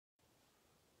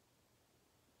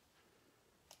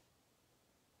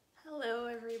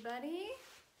everybody.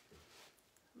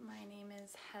 My name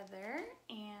is Heather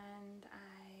and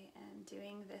I am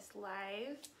doing this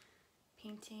live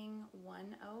painting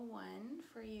 101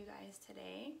 for you guys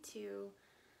today to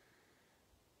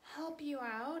help you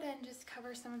out and just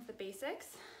cover some of the basics.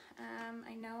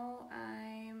 I know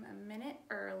I'm a minute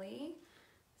early,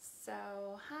 so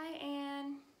hi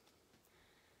Anne.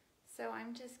 So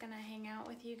I'm just gonna hang out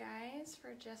with you guys for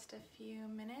just a few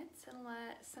minutes and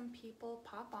let some people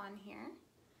pop on here.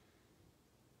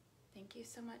 Thank you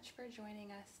so much for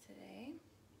joining us today.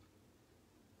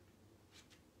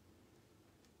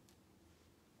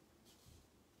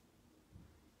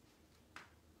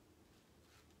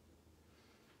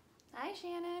 Hi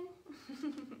Shannon.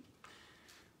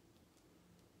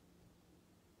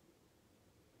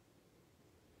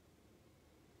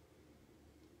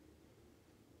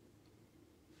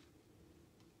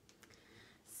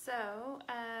 So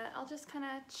I'll just kind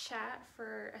of chat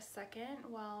for a second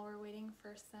while we're waiting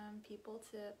for some people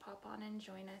to pop on and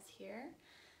join us here.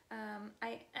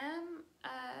 I am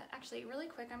actually really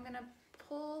quick, I'm gonna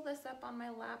pull this up on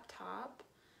my laptop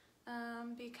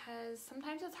because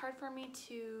sometimes it's hard for me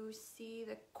to see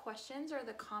the questions or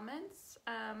the comments.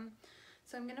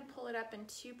 So I'm gonna pull it up in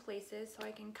two places so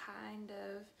I can kind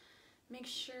of make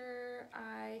sure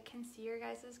I can see your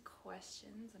guys'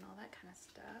 questions and all that kind of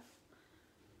stuff.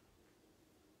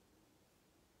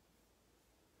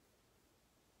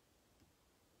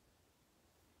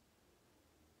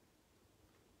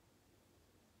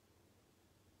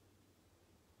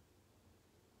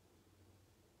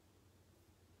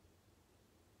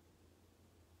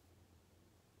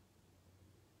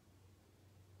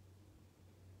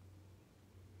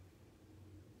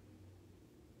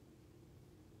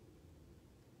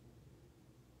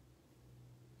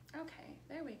 Okay,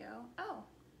 there we go. Oh,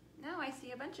 now I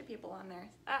see a bunch of people on there.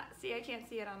 See, I can't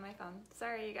see it on my phone.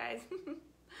 Sorry, you guys.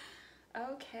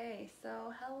 Okay,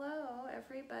 so hello,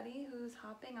 everybody who's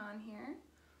hopping on here.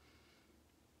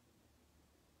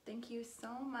 Thank you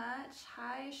so much.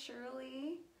 Hi,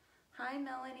 Shirley. Hi,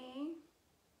 Melanie.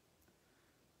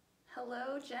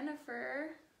 Hello, Jennifer.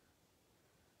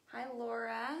 Hi,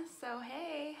 Laura. So,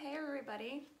 hey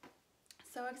everybody.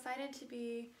 So excited to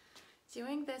be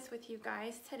doing this with you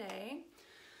guys today.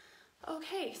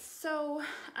 Okay, so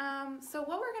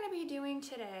what we're going to be doing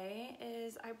today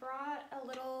is I brought a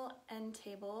little end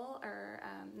table or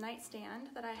nightstand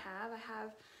that I have. I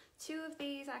have two of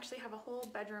these. I actually have a whole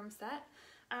bedroom set.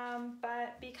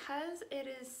 But because it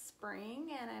is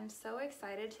spring and I'm so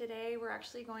excited today, we're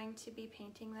actually going to be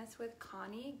painting this with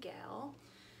Connie Gale,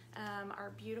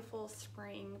 our beautiful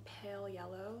spring pale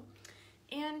yellow.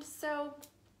 And so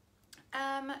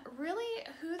really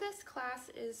who this class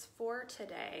is for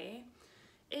today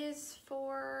is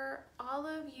for all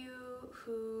of you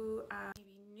who may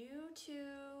be new to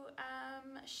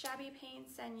Shabby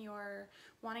paints and you're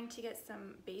wanting to get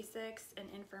some basics and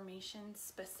information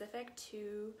specific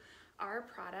to our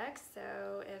products.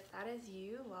 So if that is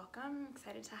you, welcome,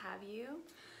 excited to have you.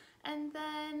 And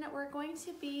then we're going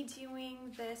to be doing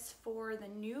this for the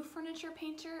new furniture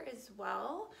painter as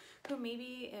well, who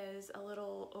maybe is a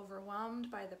little overwhelmed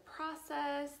by the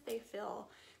process. They feel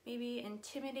maybe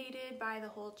intimidated by the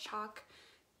whole chalk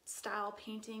style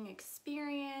painting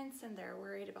experience and they're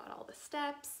worried about all the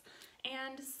steps.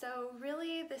 And so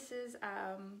really this is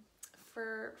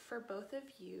for both of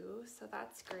you, so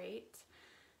that's great.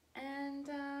 And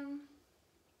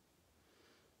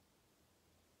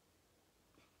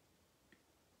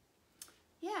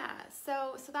yeah,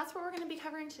 so that's what we're going to be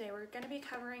covering today. We're going to be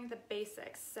covering the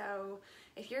basics. So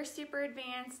if you're super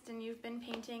advanced and you've been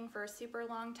painting for a super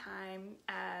long time,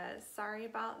 sorry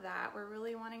about that. We're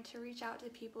really wanting to reach out to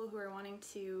people who are wanting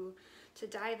to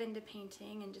dive into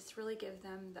painting and just really give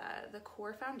them the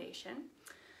core foundation.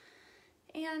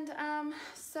 And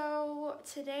so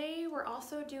today we're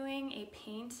also doing a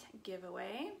paint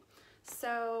giveaway.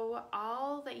 So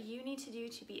all that you need to do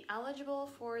to be eligible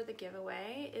for the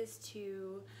giveaway is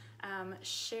to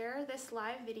share this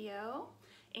live video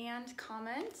and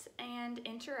comment and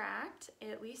interact,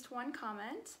 at least one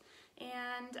comment.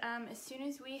 And as soon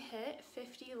as we hit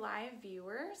 50 live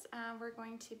viewers, we're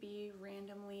going to be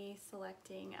randomly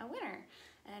selecting a winner.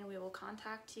 And we will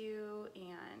contact you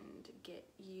and get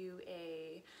you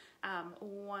a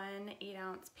 1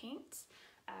 8-ounce paint,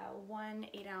 1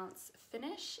 8-ounce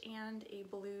finish, and a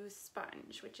blue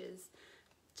sponge, which is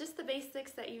just the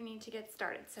basics that you need to get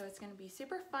started. So it's going to be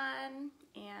super fun,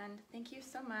 and thank you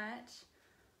so much.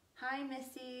 Hi,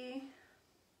 Missy.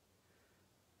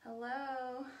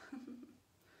 Hello.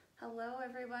 Hello,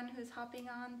 everyone who's hopping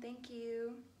on. Thank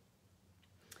you.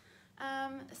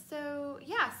 So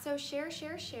yeah, so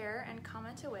share, and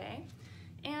comment away.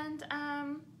 And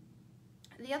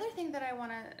the other thing that I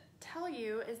want to tell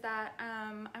you is that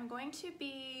I'm going to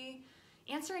be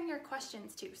answering your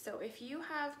questions too. So if you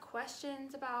have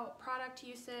questions about product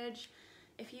usage,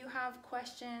 if you have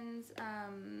questions,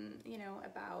 you know,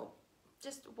 about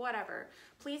just whatever,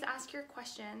 please ask your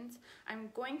questions. I'm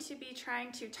going to be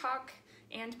trying to talk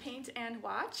and paint and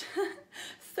watch.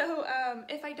 So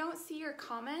if I don't see your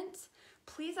comment,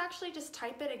 please actually just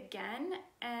type it again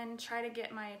and try to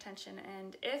get my attention.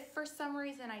 And if for some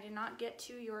reason I did not get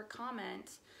to your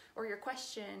comment or your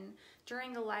question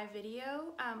during the live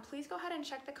video, please go ahead and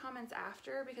check the comments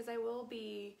after, because I will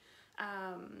be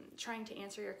trying to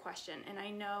answer your question. And I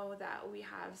know that we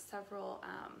have several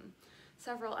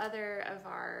other of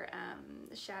our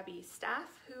Shabby staff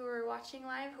who are watching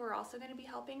live who are also going to be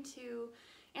helping to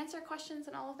answer questions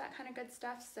and all of that kind of good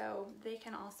stuff, so they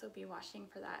can also be watching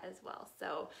for that as well.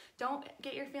 So don't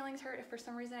get your feelings hurt if for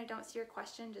some reason I don't see your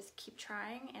question. Just keep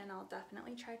trying and I'll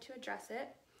definitely try to address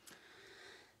it.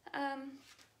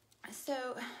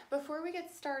 So before we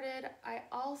get started, I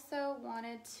also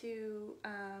wanted to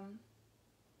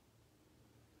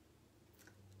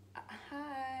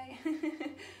hi.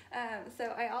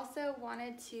 So I also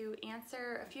wanted to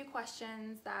answer a few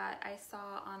questions that I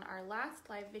saw on our last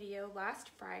live video last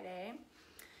Friday.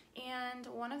 And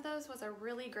one of those was a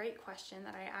really great question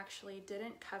that I actually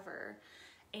didn't cover.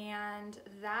 And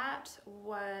that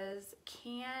was,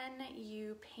 can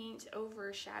you paint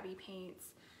over shabby paints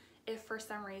if for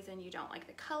some reason you don't like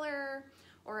the color,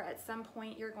 or at some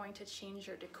point you're going to change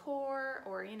your decor,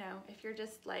 or you know, if you're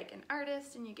just like an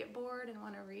artist and you get bored and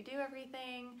want to redo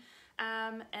everything.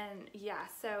 And yeah,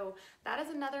 so that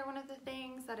is another one of the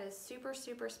things that is super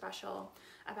special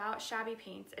about shabby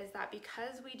paints, is that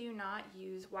because we do not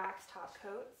use wax top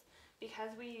coats,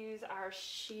 because we use our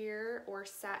sheer or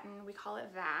satin, we call it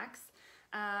Vax.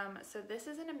 So this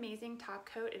is an amazing top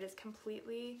coat. It is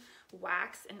completely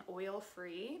wax and oil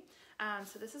free.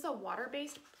 So this is a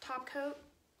water-based top coat,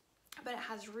 but it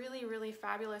has really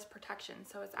fabulous protection.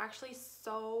 So it's actually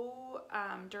so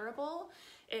durable.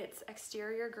 It's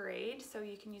exterior grade, so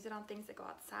you can use it on things that go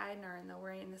outside and are in the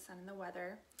rain, the sun, and the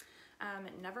weather.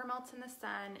 It never melts in the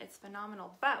sun. It's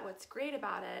phenomenal. But what's great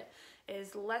about it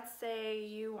is, let's say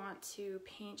you want to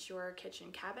paint your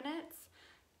kitchen cabinets.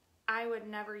 I would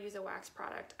never use a wax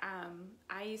product.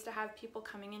 I used to have people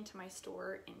coming into my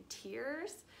store in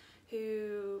tears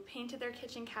who painted their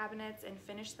kitchen cabinets and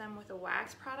finished them with a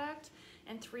wax product,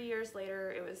 and 3 years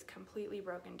later it was completely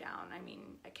broken down. I mean,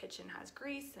 a kitchen has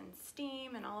grease and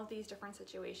steam and all of these different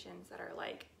situations that are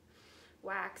like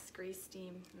wax, grease,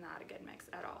 steam, not a good mix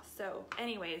at all. So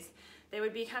anyways, they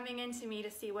would be coming in to me to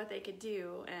see what they could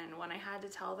do, and when I had to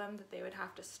tell them that they would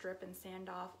have to strip and sand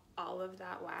off all of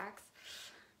that wax,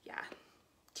 yeah,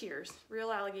 tears,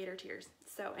 real alligator tears.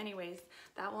 So anyways,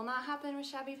 that will not happen with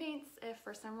shabby paints. If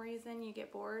for some reason you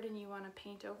get bored and you want to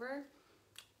paint over,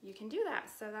 you can do that.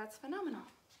 So that's phenomenal.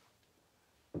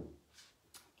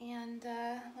 And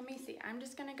let me see, I'm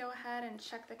just gonna go ahead and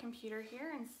check the computer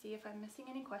here and see if I'm missing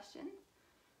any questions.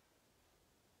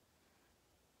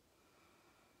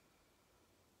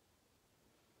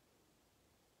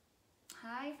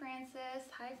 Hi Francis,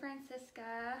 hi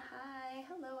Francisca, hi,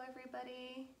 hello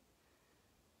everybody.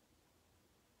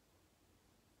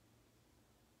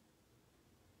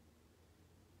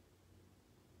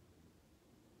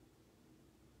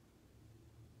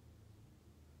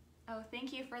 Oh,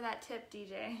 thank you for that tip,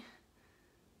 DJ.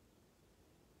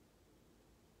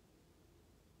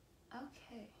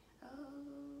 Okay.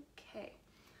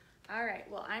 All right,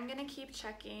 well, I'm gonna keep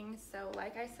checking. So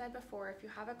like I said before, if you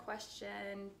have a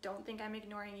question, don't think I'm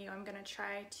ignoring you. I'm gonna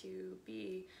try to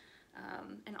be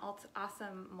an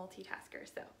awesome multitasker,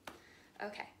 so,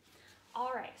 okay.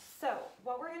 All right, so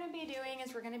what we're gonna be doing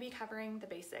is we're gonna be covering the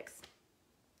basics.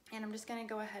 And I'm just gonna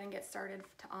go ahead and get started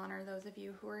to honor those of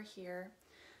you who are here.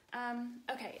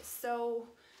 Okay, so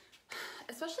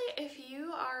especially if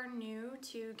you are new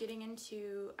to getting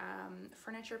into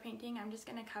furniture painting, I'm just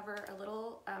gonna cover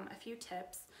a few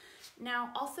tips.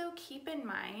 Now, also keep in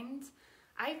mind,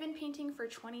 I've been painting for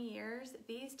 20 years.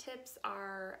 These tips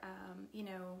are, you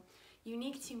know,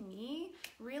 unique to me.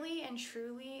 Really and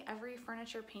truly, every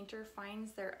furniture painter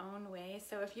finds their own way.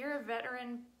 So if you're a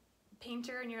veteran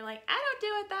painter and you're like, I don't do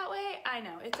it that way, I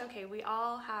know, it's okay. We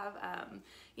all have,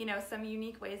 you know, some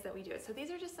unique ways that we do it. So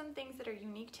these are just some things that are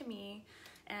unique to me,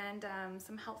 and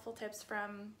some helpful tips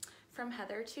from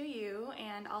Heather to you,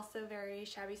 and also very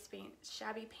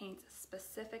Shabby Paints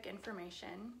specific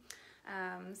information.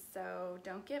 So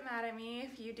don't get mad at me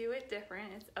if you do it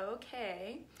different, it's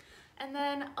okay. And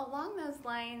then along those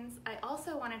lines, I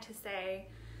also wanted to say,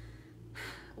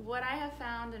 what I have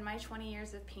found in my 20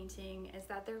 years of painting is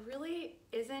that there really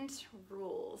isn't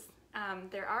rules.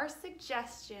 There are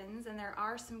suggestions and there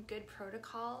are some good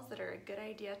protocols that are a good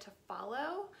idea to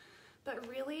follow, but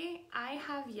really I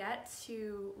have yet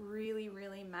to really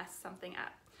mess something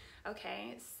up.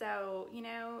 Okay, so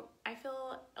I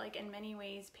feel like in many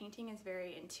ways painting is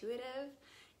very intuitive,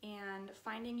 and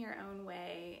finding your own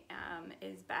way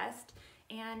is best.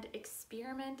 And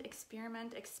experiment,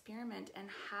 and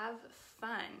have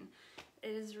fun.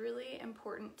 It is really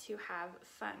important to have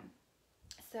fun.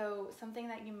 So something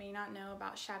that you may not know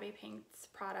about Shabby Paint's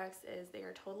products is they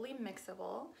are totally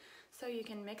mixable. So you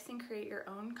can mix and create your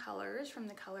own colors from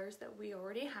the colors that we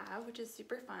already have, which is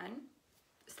super fun.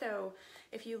 So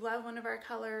if you love one of our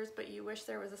colors but you wish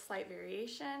there was a slight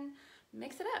variation,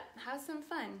 mix it up, have some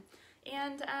fun.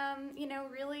 And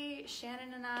really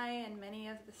Shannon and I and many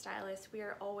of the stylists, we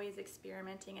are always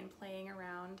experimenting and playing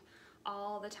around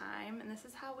all the time, and this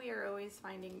is how we are always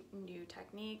finding new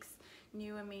techniques,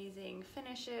 new amazing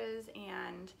finishes,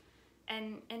 and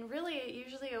really it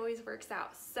usually always works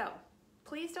out. So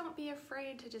please don't be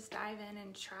afraid to just dive in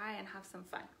and try and have some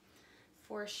fun.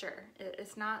 For sure,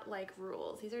 it's not like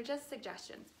rules, these are just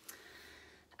suggestions.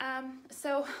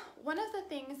 So one of the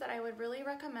things that I would really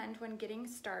recommend when getting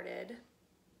started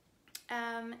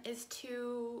is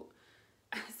to,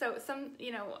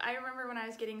 I remember when I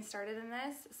was getting started in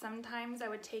this, sometimes I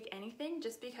would take anything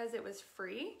just because it was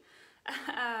free.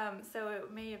 So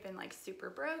it may have been like super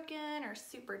broken or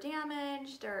super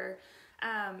damaged, or,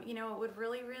 it would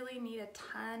really need a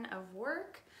ton of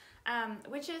work.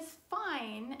 Which is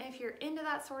fine if you're into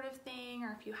that sort of thing,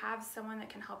 or if you have someone that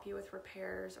can help you with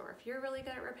repairs, or if you're really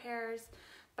good at repairs.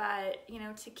 But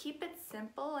to keep it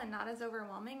simple and not as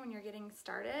overwhelming when you're getting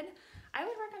started, I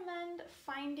would recommend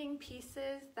finding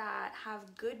pieces that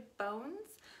have good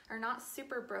bones, are not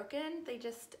super broken. They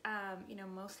just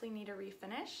mostly need a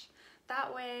refinish.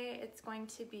 That way it's going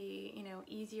to be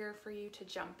easier for you to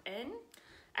jump in.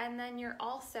 And then you're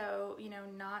also,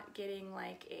 not getting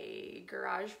like a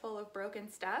garage full of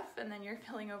broken stuff and then you're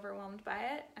feeling overwhelmed by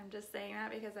it. I'm just saying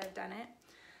that because I've done it.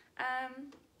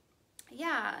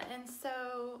 Yeah, and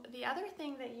so the other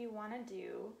thing that you want to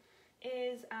do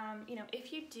is,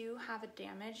 if you do have a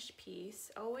damaged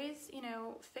piece, always,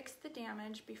 fix the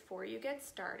damage before you get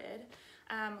started.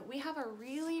 We have a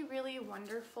really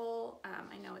wonderful,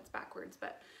 I know it's backwards,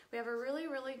 but we have a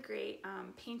really great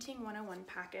Painting 101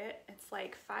 packet. It's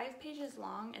like 5 pages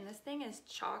long, and this thing is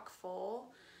chock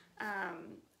full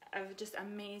of just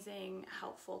amazing,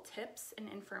 helpful tips and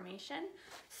information.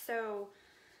 So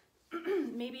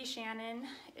maybe Shannon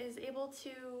is able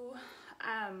to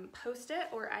post it,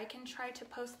 or I can try to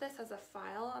post this as a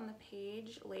file on the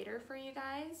page later for you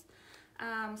guys.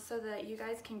 So that you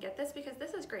guys can get this, because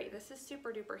this is great. This is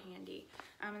super duper handy,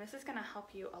 and this is going to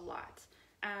help you a lot.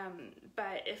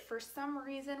 But if for some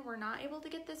reason we're not able to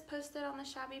get this posted on the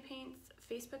Shabby Paints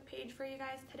Facebook page for you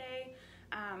guys today,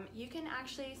 you can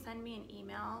actually send me an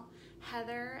email,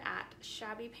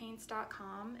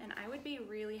 heather@shabbypaints.com, and I would be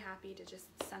really happy to just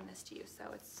send this to you.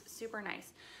 So it's super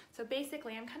nice. So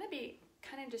basically I'm kind of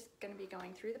just going to be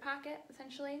going through the packet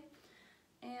essentially,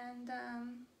 and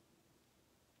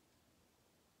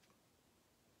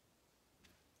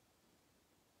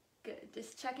good.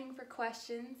 Just checking for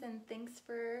questions, and thanks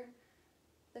for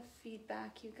the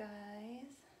feedback, you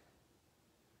guys.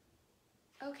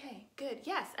 Okay, good.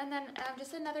 Yes, and then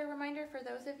just another reminder for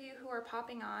those of you who are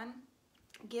popping on,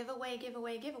 giveaway.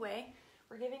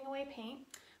 We're giving away paint.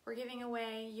 We're giving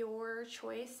away your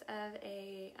choice of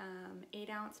a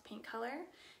 8-ounce paint color,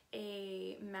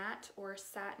 a matte or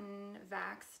satin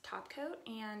Vax top coat,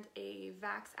 and a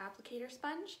Vax applicator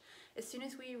sponge. As soon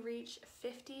as we reach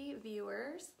 50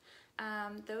 viewers,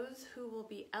 those who will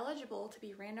be eligible to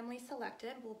be randomly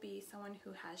selected will be someone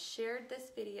who has shared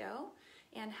this video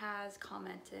and has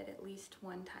commented at least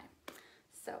one time.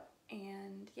 So,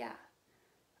 and yeah,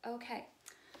 okay.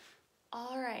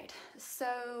 All right,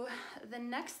 so the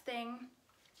next thing,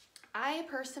 I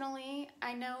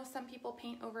know some people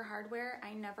paint over hardware.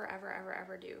 I never,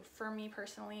 ever do. For me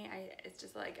personally, it's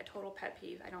just like a total pet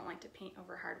peeve. I don't like to paint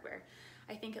over hardware.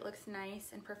 I think it looks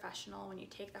nice and professional when you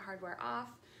take the hardware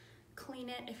off, clean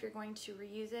it if you're going to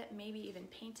reuse it, maybe even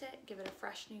paint it, give it a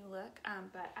fresh new look.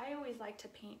 But I always like to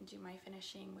paint and do my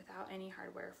finishing without any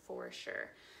hardware for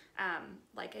sure.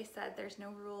 Like I said, there's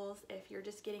no rules. If you're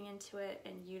just getting into it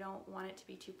and you don't want it to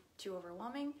be too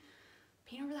overwhelming,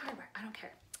 paint over the hardware. I don't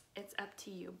care. It's up to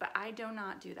you, but I do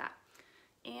not do that.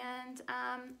 And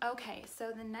okay,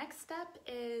 so the next step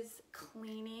is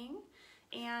cleaning.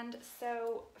 And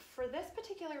so for this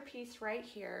particular piece right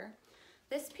here,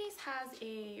 this piece has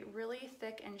a really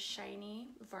thick and shiny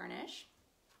varnish.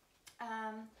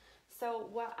 So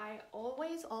what I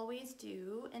always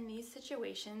do in these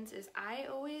situations is I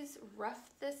always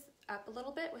rough this up a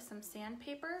little bit with some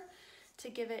sandpaper to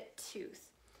give it tooth.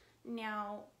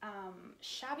 Now,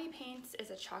 Shabby Paints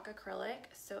is a chalk acrylic,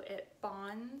 so it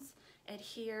bonds,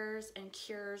 adheres, and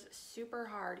cures super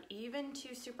hard, even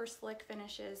to super slick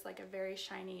finishes like a very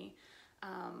shiny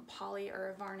poly or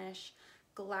a varnish,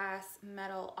 glass,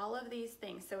 metal, all of these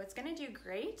things. So it's gonna do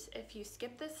great if you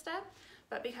skip this step,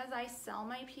 but because I sell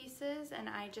my pieces and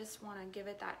I just wanna give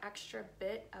it that extra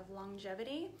bit of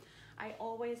longevity, I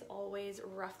always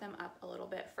rough them up a little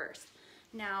bit first.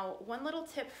 Now, one little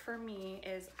tip for me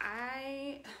is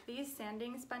these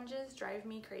sanding sponges drive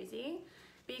me crazy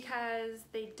because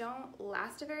they don't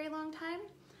last a very long time.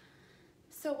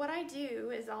 So what I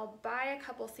do is I'll buy a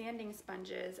couple sanding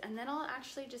sponges and then I'll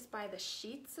actually just buy the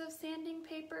sheets of sanding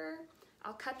paper.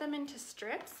 I'll cut them into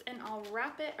strips and I'll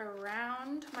wrap it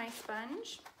around my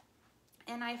sponge.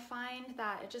 And I find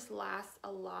that it just lasts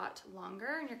a lot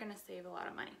longer and you're gonna save a lot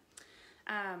of money.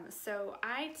 So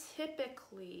I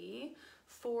typically,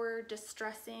 for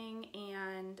distressing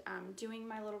and doing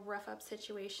my little rough up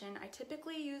situation, I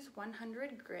typically use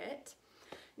 100 grit.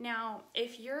 Now,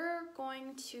 if you're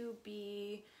going to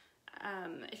be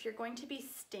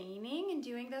staining and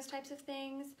doing those types of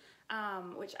things,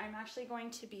 which I'm actually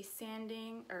going to be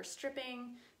sanding or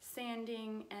stripping,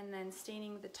 sanding, and then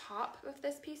staining the top of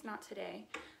this piece, not today,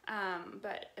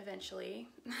 but eventually.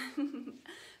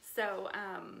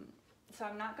 So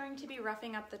I'm not going to be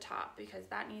roughing up the top because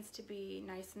that needs to be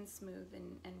nice and smooth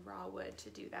and raw wood to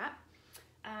do that.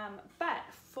 But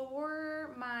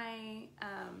for my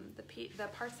the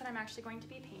parts that I'm actually going to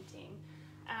be painting,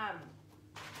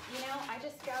 you know, I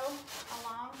just go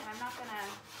along, and I'm not gonna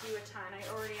do a ton. I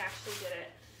already actually did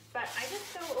it, but I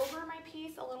just go over my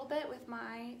piece a little bit with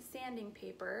my sanding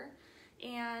paper,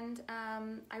 and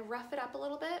I rough it up a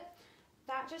little bit.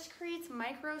 That just creates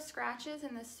micro scratches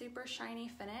in this super shiny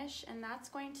finish, and that's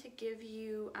going to give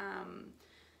you,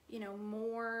 you know,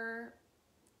 more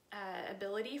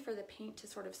ability for the paint to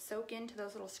sort of soak into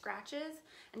those little scratches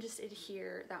and just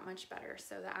adhere that much better.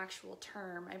 So the actual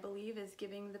term, I believe, is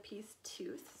giving the piece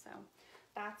tooth. So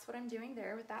that's what I'm doing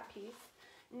there with that piece.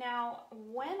 Now,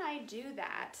 when I do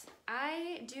that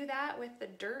with the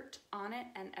dirt on it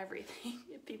and everything.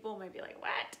 People might be like,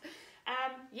 what?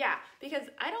 Yeah, because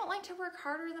I don't like to work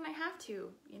harder than I have to.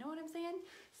 You know what I'm saying?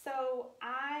 So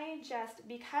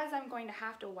because I'm going to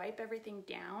have to wipe everything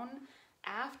down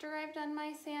after I've done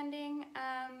my sanding,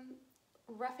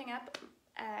 roughing up,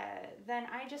 then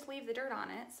I just leave the dirt on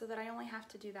it so that I only have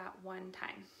to do that one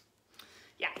time.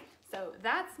 Yeah, so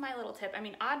that's my little tip. I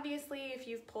mean, obviously, if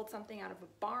you've pulled something out of a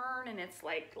barn and it's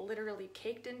like literally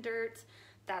caked in dirt,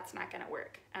 that's not gonna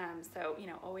work. So, you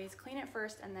know, always clean it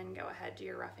first and then go ahead, do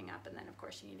your roughing up, and then of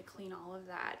course you need to clean all of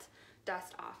that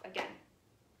dust off again.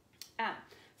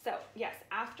 So yes,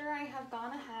 after I have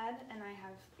gone ahead and I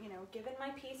have, you know, given my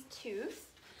piece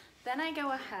tooth, then I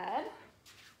go ahead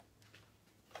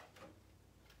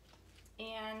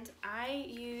and I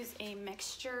use a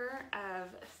mixture of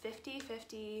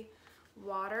 50-50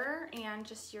 water and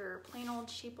just your plain old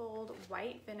cheap old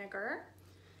white vinegar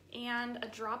and a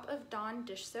drop of Dawn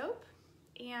dish soap.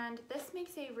 And this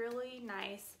makes a really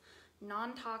nice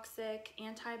non-toxic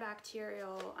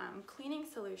antibacterial cleaning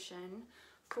solution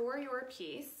for your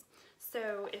piece.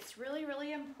 So it's really,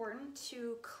 really important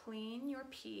to clean your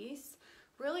piece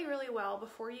really, really well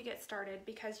before you get started,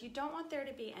 because you don't want there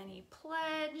to be any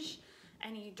pledge,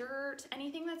 any dirt,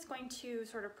 anything that's going to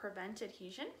sort of prevent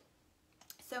adhesion.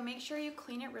 So make sure you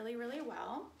clean it really, really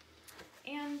well.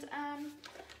 And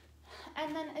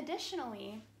then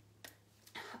additionally,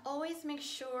 always make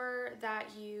sure that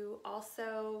you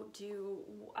also do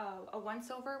a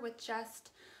once over with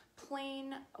just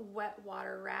plain wet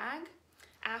water rag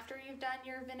after you've done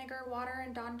your vinegar, water,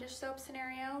 and Dawn dish soap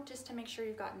scenario, just to make sure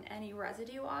you've gotten any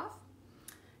residue off.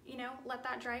 You know, let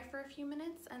that dry for a few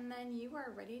minutes and then you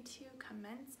are ready to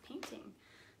commence painting.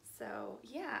 So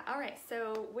yeah, all right,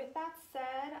 so with that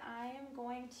said, I am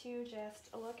going to just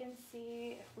look and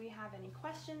see if we have any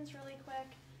questions really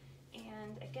quick.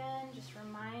 And again, just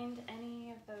remind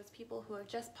any of those people who have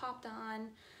just popped on,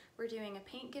 we're doing a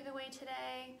paint giveaway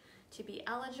today. To be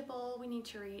eligible, we need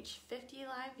to reach 50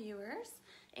 live viewers.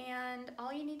 And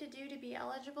all you need to do to be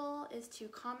eligible is to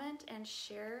comment and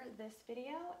share this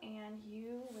video, and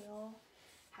you will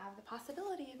have the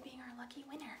possibility of being our lucky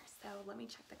winner. So let me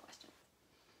check the question.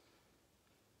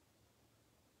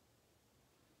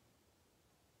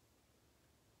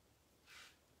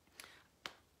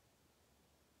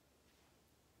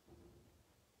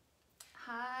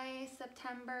 Hey,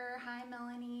 September. Hi,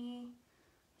 Melanie.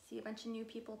 See a bunch of new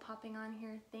people popping on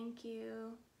here. Thank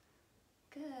you.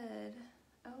 Good.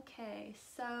 Okay,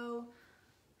 so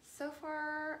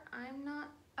far I'm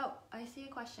not, oh, I see a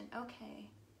question. Okay.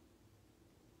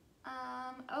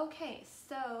 Okay,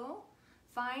 so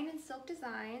Vine and Silk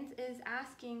Designs is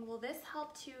asking, will this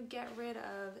help to get rid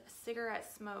of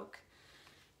cigarette smoke,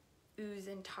 ooze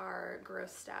and tar,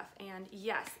 gross stuff? And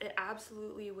yes, it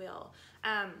absolutely will.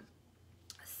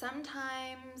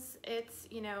 Sometimes it's,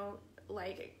 you know,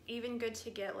 like even good to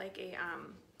get like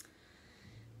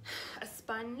a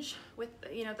sponge with,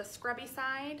 you know, the scrubby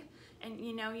side, and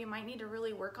you know, you might need to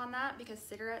really work on that because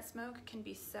cigarette smoke can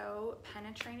be so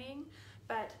penetrating.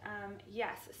 But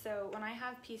yes, so when I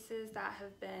have pieces that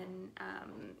have been,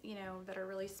 you know, that are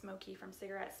really smoky from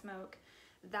cigarette smoke,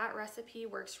 that recipe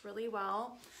works really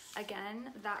well.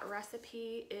 Again, that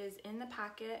recipe is in the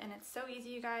packet and it's so easy,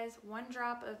 you guys. 1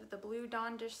 drop of the blue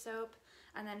Dawn dish soap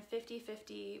and then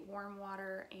 50-50 warm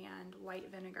water and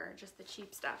white vinegar, just the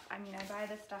cheap stuff. I mean, I buy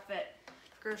this stuff at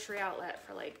grocery outlet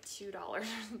for like $2 or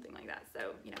something like that.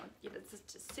 So, you know, it's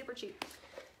just super cheap.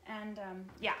 And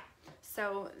yeah,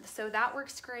 so that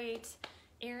works great.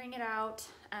 Airing it out.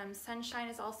 Sunshine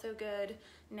is also good.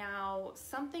 Now,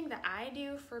 something that I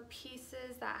do for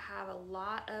pieces that have a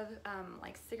lot of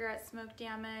like cigarette smoke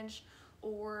damage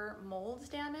or mold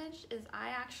damage is I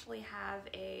actually have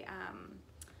a,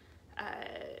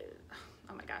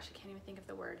 oh my gosh, I can't even think of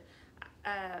the word.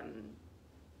 Oh,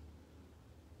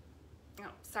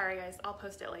 sorry guys, I'll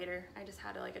post it later. I just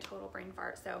had like a total brain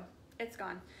fart, so it's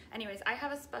gone. Anyways, I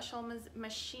have a special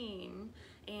machine,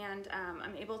 and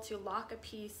I'm able to lock a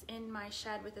piece in my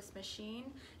shed with this machine,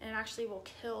 and it actually will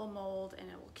kill mold and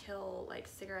it will kill like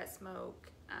cigarette smoke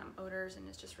odors, and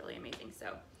it's just really amazing.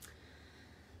 So,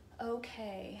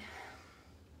 okay.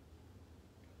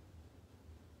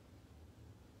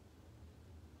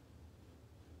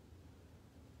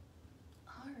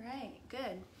 All right,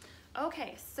 good.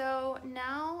 Okay, so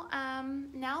now,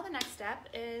 now the next step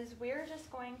is we're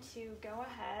just going to go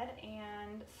ahead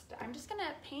and I'm just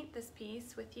gonna paint this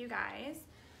piece with you guys.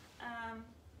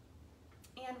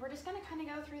 And we're just gonna kind of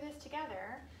go through this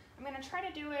together. I'm gonna try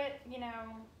to do it, you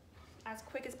know, as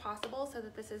quick as possible so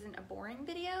that this isn't a boring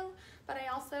video, but I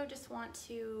also just want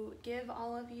to give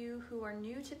all of you who are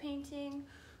new to painting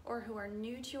or who are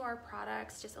new to our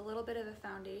products just a little bit of a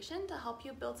foundation to help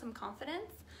you build some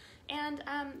confidence. And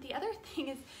the other thing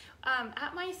is,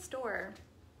 at my store,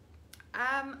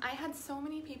 I had so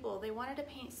many people, they wanted to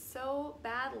paint so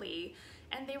badly,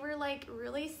 and they were like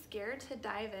really scared to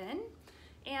dive in.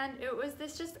 And it was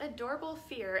this just adorable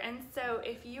fear. And so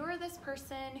if you are this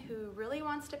person who really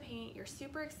wants to paint, you're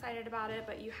super excited about it,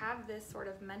 but you have this sort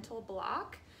of mental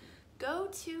block, go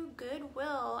to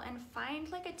Goodwill and find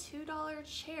like a $2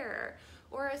 chair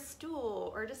or a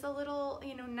stool or just a little,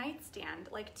 you know, nightstand.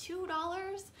 Like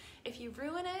 $2, if you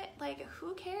ruin it, like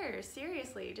who cares?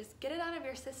 Seriously, just get it out of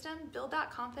your system, build that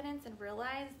confidence, and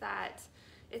realize that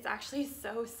it's actually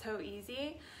so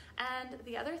easy. And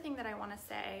the other thing that I want to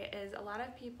say is a lot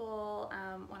of people,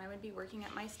 when I would be working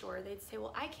at my store, they'd say,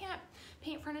 well, I can't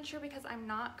paint furniture because I'm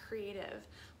not creative.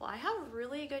 Well, I have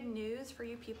really good news for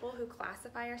you people who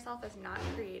classify yourself as not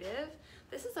creative.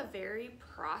 This is a very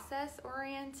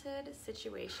process-oriented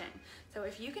situation. So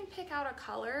if you can pick out a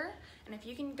color, and if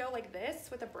you can go like this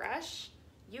with a brush,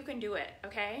 you can do it,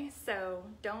 okay? So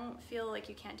don't feel like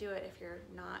you can't do it if you're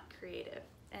not creative.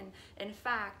 And in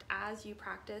fact, as you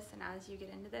practice and as you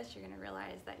get into this, you're gonna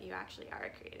realize that you actually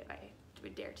are creative, I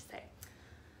would dare to say.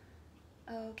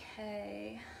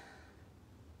 Okay.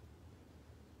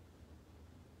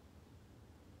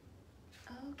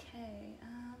 Okay,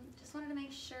 just wanted to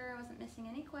make sure I wasn't missing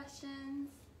any questions.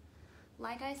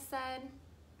 Like I said,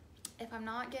 if I'm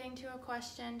not getting to a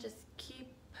question, just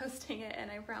keep posting it and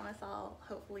I promise I'll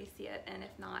hopefully see it. And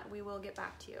if not, we will get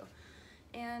back to you.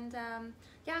 And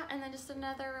yeah, and then just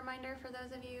another reminder for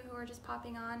those of you who are just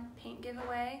popping on, paint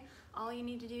giveaway. All you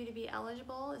need to do to be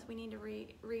eligible is we need to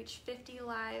reach 50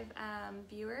 live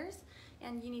viewers,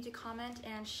 and you need to comment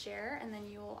and share, and then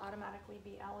you will automatically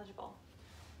be eligible.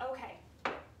 Okay,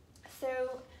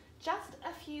 so just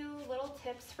a few little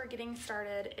tips for getting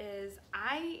started is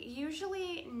I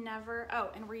usually never,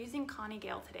 oh, and we're using Connie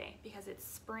Gale today because it's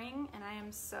spring and I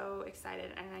am so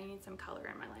excited and I need some color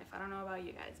in my life. I don't know about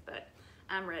you guys, but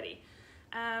I'm ready.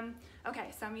 Okay,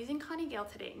 so I'm using Connie Gale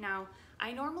today. Now,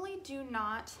 I normally do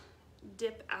not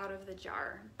dip out of the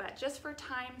jar, but just for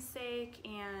time's sake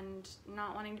and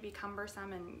not wanting to be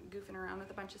cumbersome and goofing around with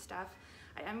a bunch of stuff,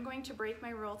 I am going to break my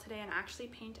rule today and actually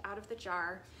paint out of the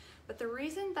jar. But the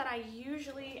reason that I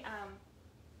usually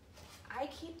I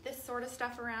keep this sort of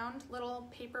stuff around, little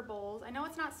paper bowls. I know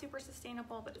it's not super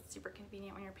sustainable, but it's super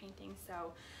convenient when you're painting.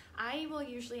 So I will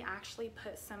usually actually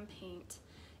put some paint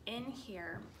in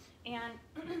here and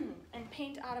and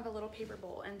paint out of a little paper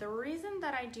bowl. And the reason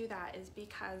that I do that is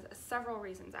because several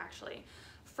reasons actually.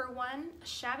 For one,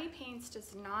 Shabby paints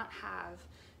does not have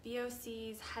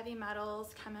VOCs, heavy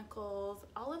metals, chemicals,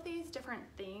 all of these different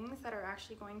things that are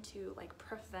actually going to like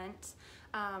prevent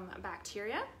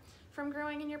bacteria from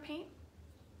growing in your paint.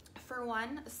 For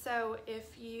one, so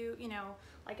if you know,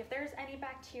 like if there's any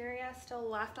bacteria still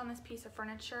left on this piece of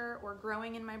furniture or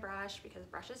growing in my brush, because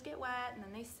brushes get wet and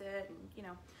then they sit and you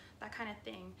know, that kind of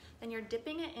thing, then you're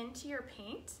dipping it into your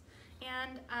paint.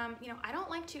 And you know, I don't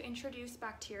like to introduce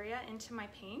bacteria into my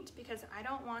paint because I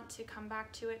don't want to come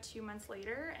back to it 2 months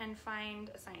later and find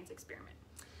a science experiment.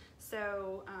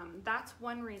 So that's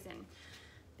one reason.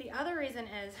 The other reason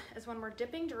is when we're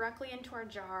dipping directly into our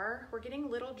jar, we're getting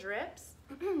little drips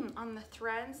on the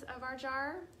threads of our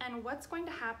jar. And what's going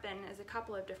to happen is a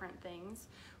couple of different things.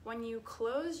 When you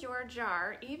close your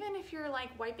jar, even if you're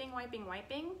like wiping,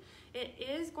 it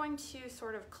is going to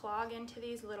sort of clog into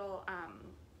these little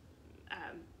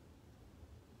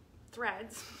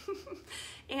threads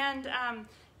and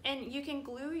you can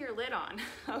glue your lid on.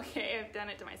 Okay, I've done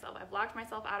it to myself. I've locked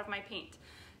myself out of my paint.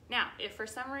 Now, if for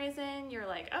some reason you're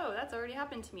like, oh, that's already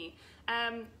happened to me,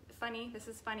 this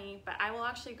is funny, but I will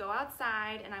actually go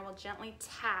outside and I will gently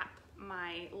tap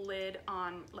my lid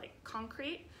on like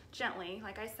concrete, gently,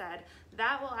 like I said.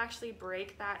 That will actually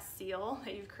break that seal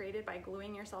that you've created by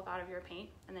gluing yourself out of your paint,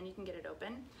 and then you can get it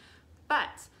open.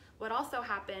 But what also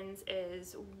happens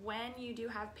is when you do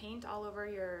have paint all over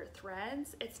your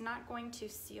threads, it's not going to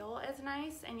seal as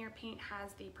nice and your paint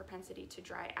has the propensity to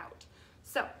dry out.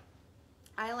 So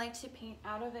I like to paint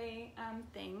out of a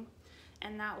thing,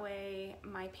 and that way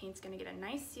my paint's gonna get a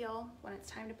nice seal when it's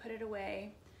time to put it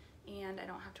away, and I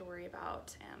don't have to worry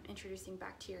about introducing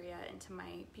bacteria into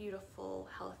my beautiful,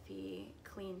 healthy,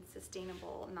 clean,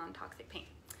 sustainable, non-toxic paint.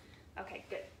 Okay,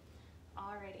 good.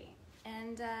 Alrighty.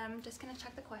 And I'm just gonna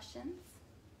check the questions.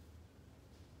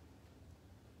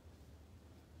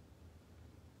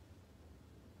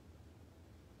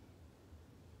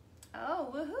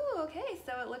 Oh, woohoo, okay,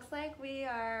 so it looks like we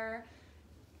are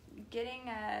getting,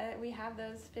 we have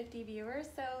those 50 viewers,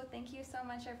 so thank you so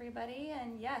much everybody.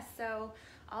 And yes, so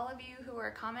all of you who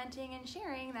are commenting and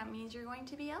sharing, that means you're going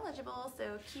to be eligible,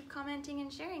 so keep commenting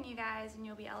and sharing, you guys, and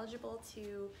you'll be eligible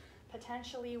to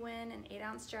potentially win an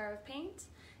 8-ounce jar of paint,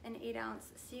 an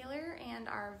 8-ounce sealer, and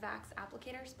our Vax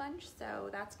applicator sponge. So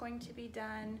that's going to be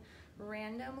done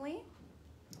randomly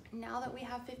now that we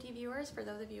have 50 viewers, for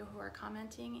those of you who are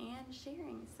commenting and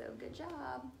sharing. So good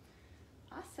job.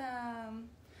 Awesome.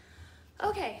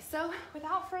 Okay, so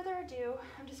without further ado,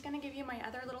 I'm just gonna give you my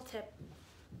other little tip.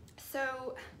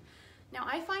 So now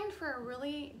I find for a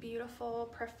really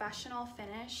beautiful professional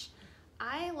finish,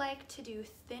 I like to do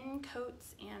thin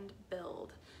coats and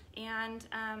build. And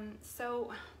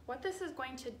so what this is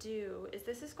going to do is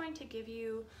this is going to give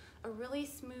you a really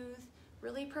smooth,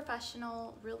 really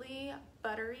professional, really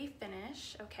buttery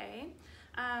finish, okay?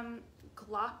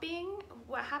 Glopping,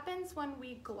 what happens when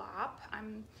we glop,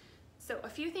 so a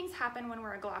few things happen when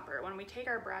we're a glopper. When we take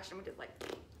our brush and we just like,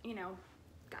 you know,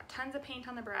 got tons of paint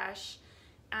on the brush,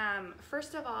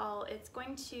 first of all, it's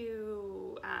going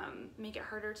to make it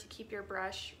harder to keep your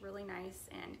brush really nice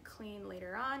and clean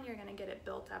later on. You're gonna get it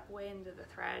built up way into the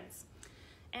threads.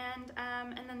 And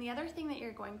then the other thing that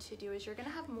you're going to do is you're gonna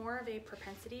have more of a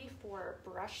propensity for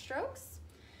brush strokes.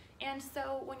 And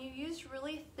so when you use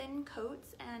really thin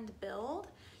coats and build,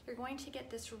 you're going to get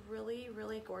this really,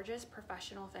 really gorgeous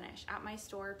professional finish. At my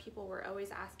store, people were always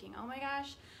asking, oh my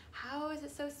gosh, how is it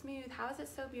so smooth? How is it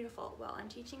so beautiful? Well, I'm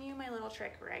teaching you my little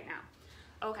trick right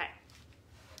now. Okay,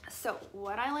 so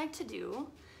what I like to do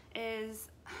is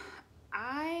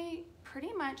I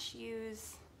pretty much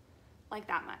use like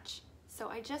that much. So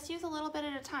I just use a little bit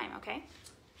at a time, okay?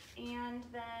 And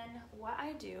then what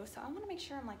I do, so I want to make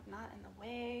sure I'm like not in the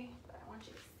way, but I want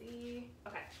you to see.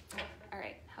 Okay, all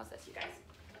right, how's this, you guys?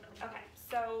 Okay,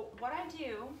 so what I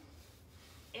do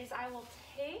is I will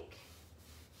take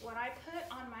what I put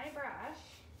on my brush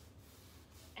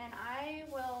and I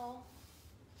will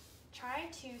try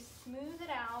to smooth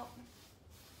it out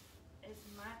as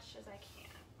much as I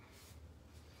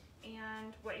can.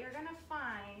 And what you're gonna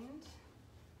find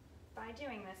by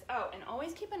doing this, oh, and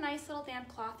always keep a nice little damp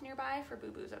cloth nearby for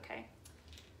boo-boos, okay?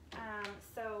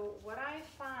 So what I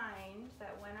find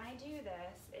that when I do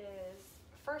this is,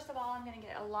 first of all, I'm gonna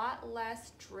get a lot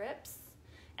less drips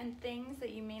and things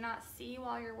that you may not see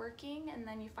while you're working and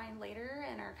then you find later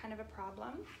and are kind of a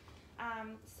problem.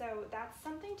 So that's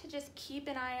something to just keep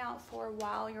an eye out for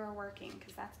while you're working,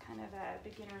 because that's kind of a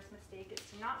beginner's mistake, is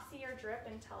to not see your drip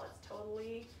until it's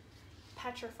totally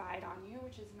petrified on you,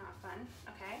 which is not fun,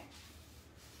 okay?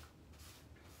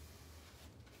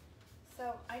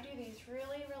 So I do these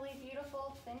really, really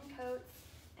beautiful thin coats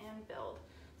and build.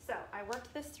 So I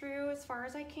worked this through as far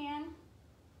as I can.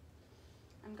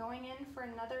 I'm going in for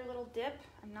another little dip.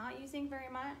 I'm not using very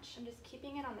much. I'm just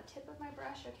keeping it on the tip of my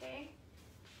brush, okay?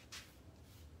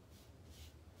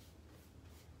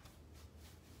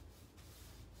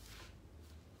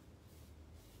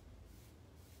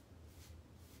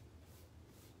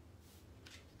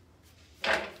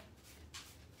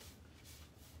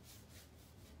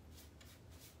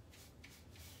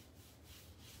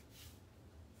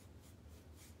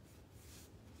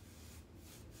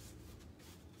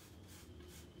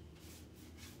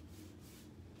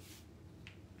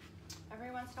 Every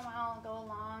once in a while I'll go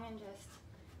along and just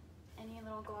any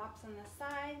little glops on the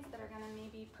sides that are gonna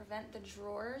maybe prevent the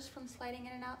drawers from sliding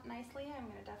in and out nicely. I'm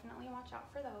gonna definitely watch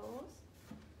out for those.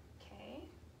 Okay.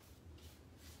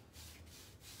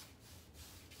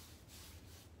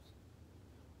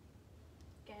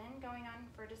 Again, going on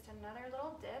for just another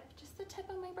little dip, just the tip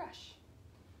of my brush.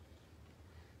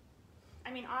 I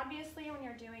mean, obviously when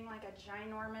you're doing like a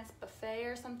ginormous buffet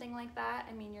or something like that,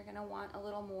 I mean, you're gonna want a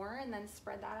little more and then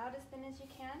spread that out as thin as you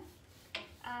can.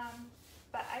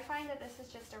 But I find that this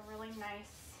is just a really nice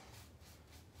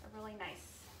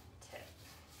tip.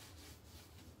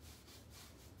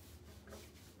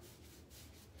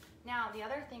 Now, the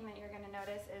other thing that you're gonna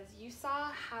notice is you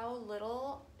saw how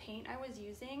little paint I was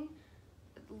using.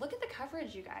 Look at the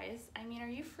coverage, you guys. I mean, are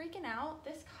you freaking out?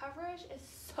 This coverage is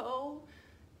so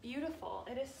beautiful.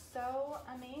 It is so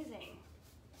amazing.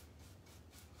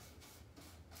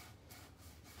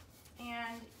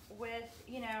 And with,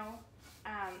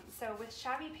 so with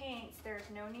Shabby paints, there's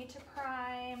no need to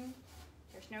prime,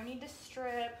 there's no need to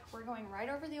strip. We're going right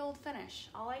over the old finish.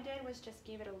 All I did was just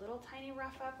give it a little tiny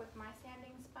rough up with my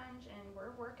sanding sponge, and we're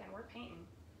working, we're painting.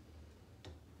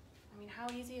 I mean, how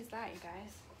easy is that, you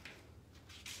guys?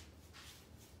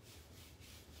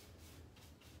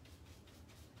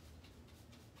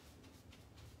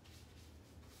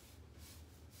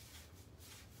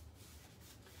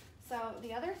 So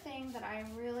the other thing that I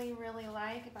really, really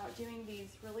like about doing these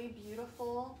really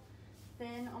beautiful,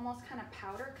 thin, almost kind of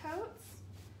powder coats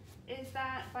is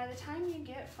that by the time you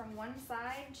get from one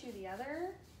side to the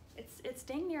other, it's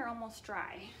dang near almost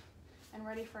dry and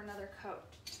ready for another coat.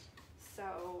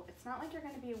 So it's not like you're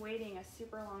gonna be waiting a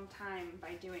super long time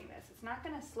by doing this. It's not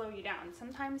gonna slow you down.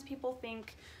 Sometimes people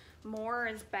think more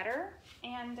is better,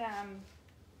 and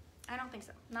I don't think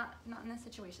so, not in this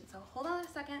situation. So hold on a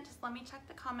second, just let me check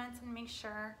the comments and make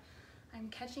sure I'm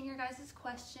catching your guys'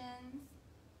 questions.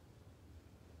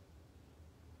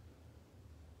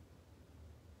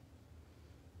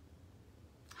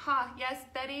 Ha, yes,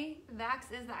 Betty,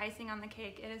 Vax is the icing on the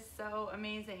cake. It is so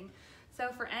amazing.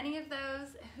 So for any of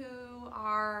those who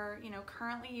are,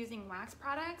 currently using wax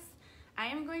products, I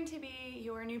am going to be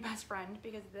your new best friend,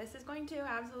 because this is going to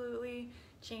absolutely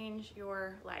change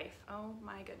your life. Oh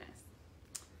my goodness.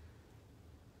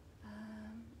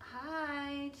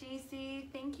 Hi,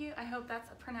 GC. Thank you. I hope that's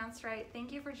pronounced right.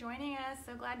 Thank you for joining us.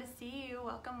 So glad to see you.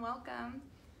 Welcome, welcome.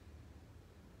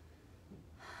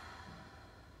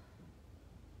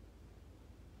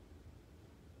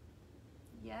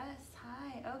 Yes,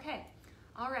 hi. Okay.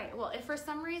 All right. Well, if for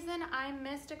some reason I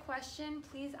missed a question,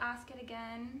 please ask it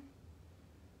again,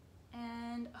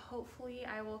 and hopefully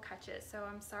I will catch it. So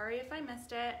I'm sorry if I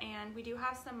missed it, and we do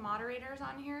have some moderators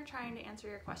on here trying to answer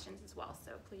your questions as well.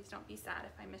 So please don't be sad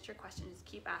if I missed your question. Just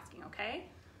keep asking, okay?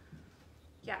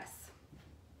 Yes.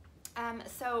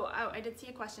 Oh, I did see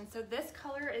a question. So this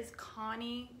color is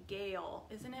Connie Gale.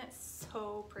 Isn't it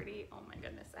so pretty? Oh my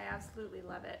goodness, I absolutely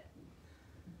love it.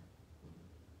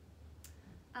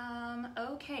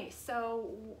 Okay, so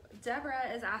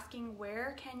Deborah is asking,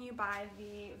 where can you buy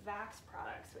the Vax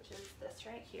products, which is this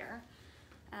right here.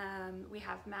 We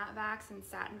have matte Vax and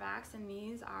satin Vax, and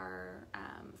these are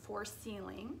for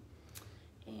sealing.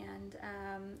 And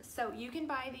so you can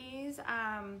buy these.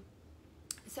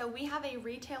 So we have a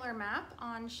retailer map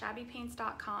on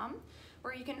shabbypaints.com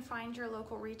where you can find your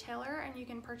local retailer and you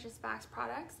can purchase Vax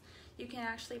products. You can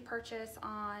actually purchase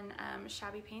on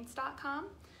shabbypaints.com.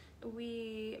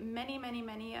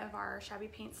 Many of our Shabby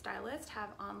Paint stylists have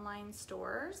online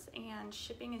stores, and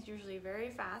shipping is usually very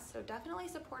fast, so definitely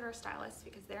support our stylists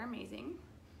because they're amazing.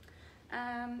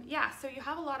 Yeah, so you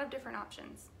have a lot of different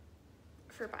options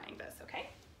for buying this, okay?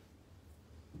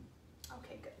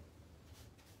 Okay, good.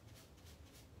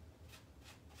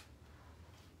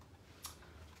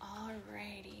 All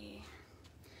Alrighty.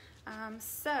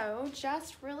 So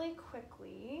just really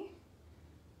quickly,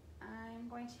 I'm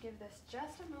going to give this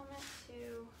just a moment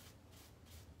to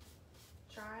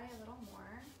dry a little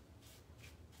more.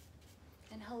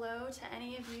 And hello to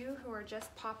any of you who are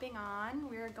just popping on.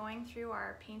 We are going through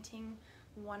our Painting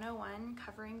 101,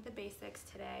 covering the basics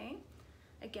today.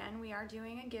 Again, we are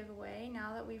doing a giveaway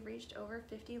now that we've reached over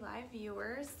 50 live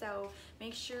viewers, so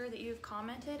make sure that you've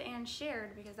commented and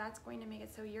shared, because that's going to make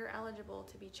it so you're eligible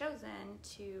to be chosen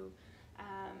to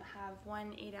have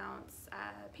one 8-ounce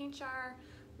paint jar,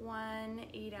 one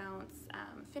 8-ounce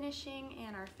finishing,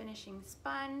 and our finishing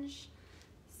sponge.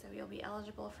 So you'll be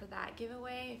eligible for that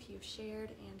giveaway if you've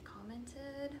shared and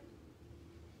commented.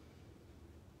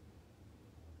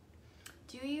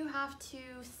 Do you have to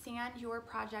sand your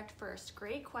project first?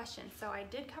 Great question. So I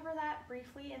did cover that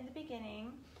briefly in the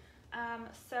beginning.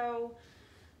 So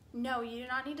no, you do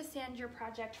not need to sand your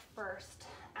project first.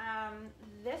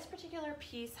 This particular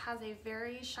piece has a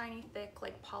very shiny, thick,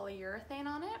 like polyurethane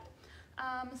on it.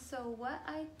 So what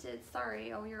I did,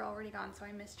 sorry, oh, you're already gone, so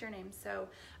I missed your name. So,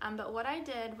 but what I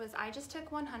did was I just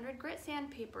took 100 grit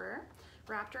sandpaper,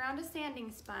 wrapped around a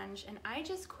sanding sponge, and I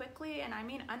just quickly, and I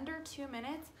mean under 2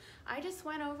 minutes, I just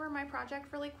went over my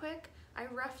project really quick. I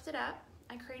roughed it up.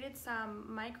 I created some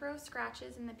micro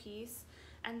scratches in the piece,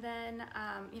 and then,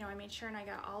 you know, I made sure and I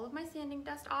got all of my sanding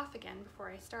dust off again before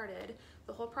I started.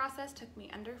 The whole process took me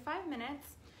under 5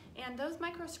 minutes, and those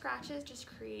micro scratches just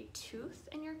create tooth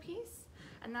in your piece,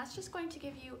 and that's just going to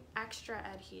give you extra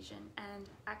adhesion and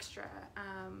extra,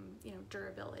 you know,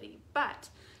 durability. But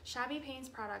Shabby Paints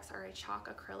products are a chalk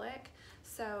acrylic,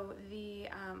 so the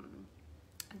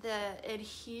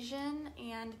adhesion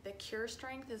and the cure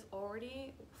strength is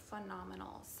already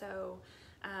phenomenal. So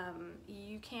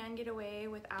you can get away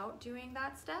without doing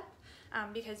that step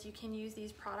because you can use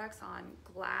these products on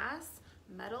glass,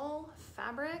 metal,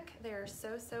 fabric. They're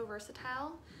so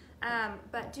versatile.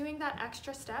 But doing that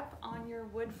extra step on your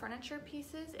wood furniture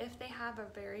pieces, if they have a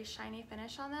very shiny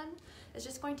finish on them, is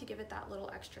just going to give it that little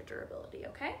extra durability,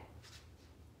 okay?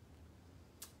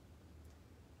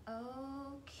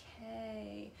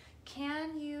 Okay,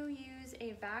 can you use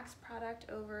a Vax product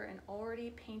over an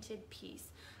already painted piece?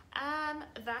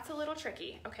 That's a little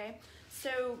tricky, okay?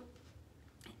 So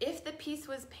if the piece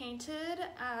was painted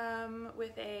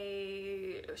with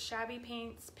a Shabby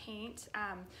Paints paint,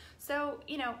 so,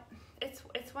 you know,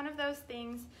 it's one of those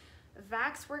things.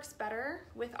 Vax works better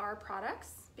with our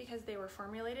products because they were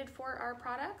formulated for our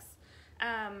products.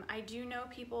 I do know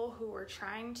people who were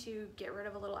trying to get rid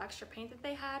of a little extra paint that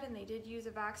they had, and they did use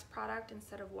a Vax product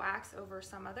instead of wax over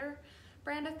some other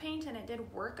brand of paint, and it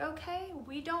did work okay.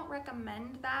 We don't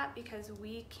recommend that because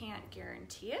we can't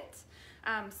guarantee it.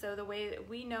 So the way that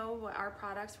we know what our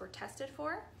products were tested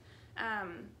for.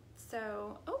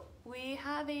 Oh, we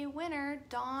have a winner.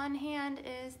 Dawn Hand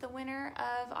is the winner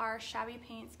of our Shabby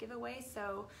Paints giveaway.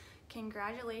 So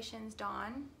congratulations,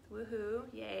 Dawn. Woohoo,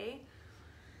 yay.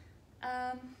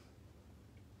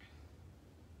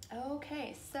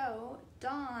 Okay, so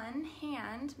Dawn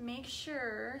Hand, make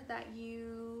sure that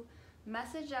you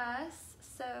message us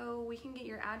so we can get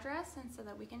your address and so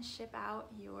that we can ship out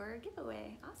your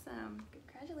giveaway. Awesome,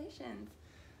 congratulations.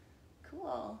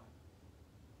 Cool.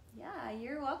 Yeah,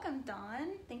 you're welcome,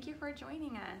 Dawn. Thank you for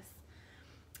joining us.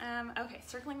 Okay,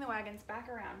 circling the wagons back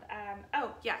around.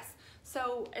 Oh, yes.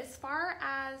 So as far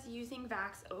as using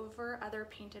Vax over other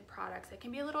painted products, it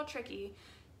can be a little tricky.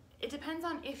 It depends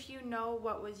on if you know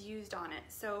what was used on it.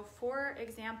 So for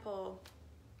example,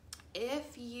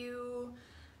 if you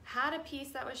had a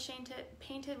piece that was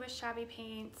painted with Shabby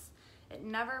Paints, it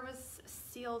never was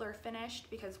sealed or finished,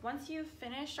 because once you've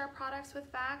finished our products with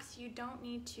Vax, you don't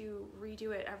need to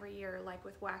redo it every year like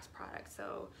with wax products.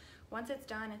 So once it's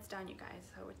done, you guys.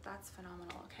 So that's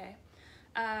phenomenal, okay?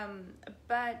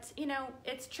 But you know,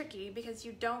 it's tricky because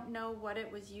you don't know what it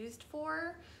was used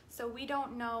for. So we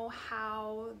don't know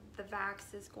how the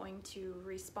Vax is going to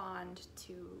respond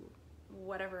to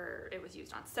whatever it was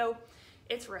used on. So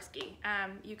it's risky.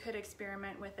 You could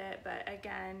experiment with it, but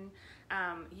again,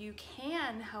 you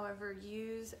can, however,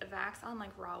 use Vax on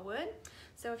like raw wood.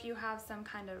 So if you have some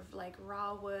kind of like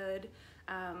raw wood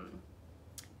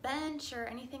bench or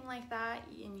anything like that,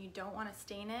 and you don't want to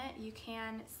stain it, you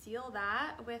can seal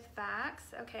that with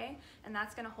Vax, okay? And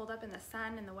that's going to hold up in the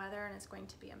sun and the weather, and it's going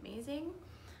to be amazing.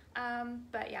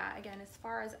 But yeah, again, as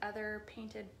far as other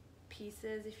painted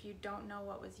pieces, if you don't know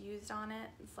what was used on it,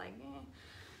 it's like,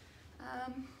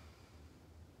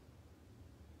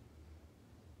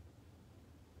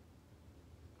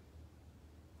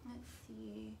 let's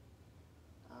see.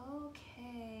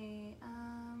 Okay.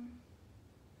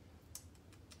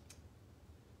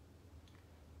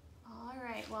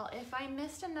 if I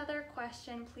missed another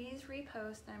question, please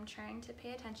repost. I'm trying to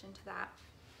pay attention to that.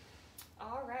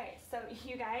 All right, so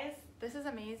you guys, this is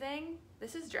amazing.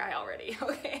 This is dry already,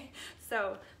 okay?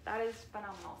 So that is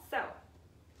phenomenal. So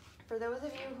for those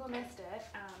of you who missed it,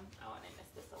 oh, and I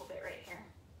missed this little bit right here.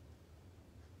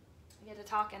 I get to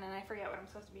talking and I forget what I'm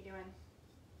supposed to be doing.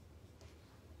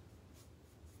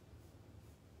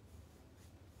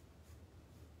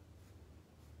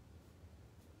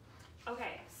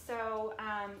 Okay, so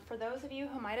for those of you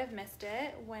who might have missed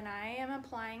it, when I am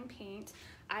applying paint,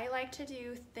 I like to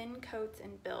do thin coats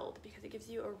and build because it gives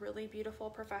you a really beautiful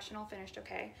professional finish,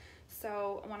 okay?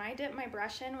 So when I dip my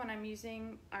brush in, when I'm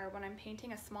using, or when I'm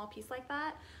painting a small piece like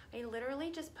that, I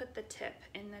literally just put the tip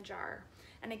in the jar.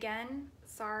 And again,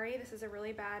 sorry, this is a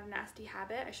really bad, nasty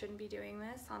habit. I shouldn't be doing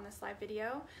this on this live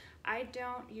video. I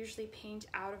don't usually paint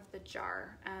out of the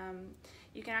jar.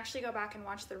 You can actually go back and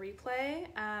watch the replay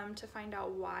to find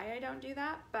out why I don't do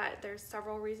that, but there's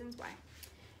several reasons why.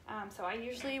 So I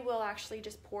usually will actually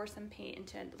just pour some paint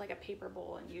into like a paper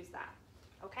bowl and use that.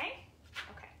 Okay?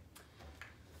 Okay.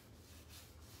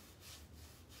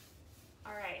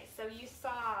 All right, so you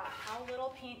saw how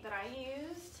little paint that I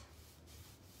used.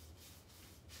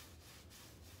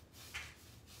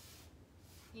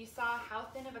 You saw how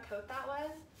thin of a coat that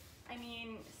was. I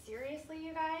mean, seriously,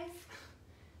 you guys,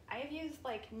 I've used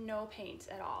like no paint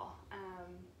at all.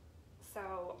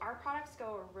 So our products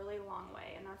go a really long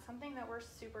way, and that's something that we're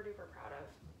super duper proud of.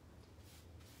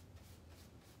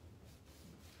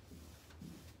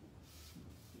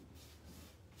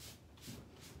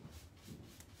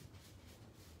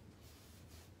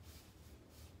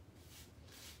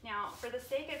 Now, for the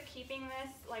sake of keeping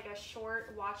this like a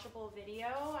short, watchable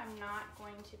video, I'm not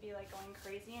going to be like going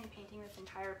crazy and painting this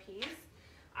entire piece.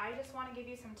 I just want to give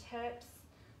you some tips.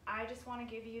 I just want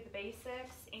to give you the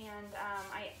basics, and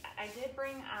I did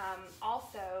bring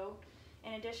also,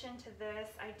 in addition to this,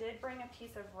 I did bring a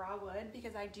piece of raw wood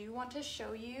because I do want to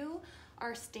show you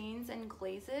our stains and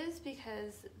glazes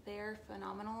because they're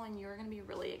phenomenal and you're going to be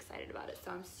really excited about it. So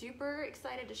I'm super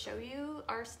excited to show you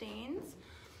our stains.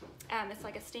 It's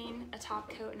like a stain, a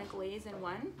top coat, and a glaze in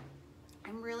one.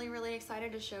 I'm really, really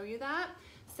excited to show you that.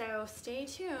 So stay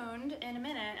tuned in a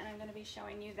minute and I'm going to be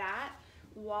showing you that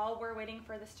while we're waiting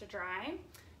for this to dry.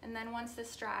 And then once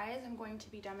this dries, I'm going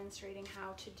to be demonstrating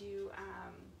how to do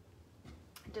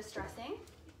distressing.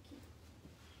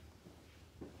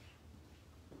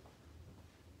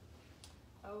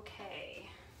 Okay.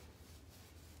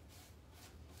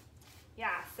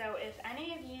 Yeah, so if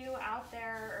any of you out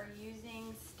there are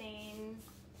using stains,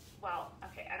 well,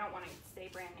 okay, I don't want to say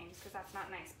brand names because that's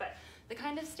not nice, but the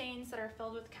kind of stains that are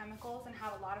filled with chemicals and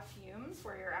have a lot of fumes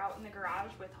where you're out in the garage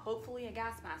with hopefully a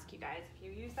gas mask, you guys. If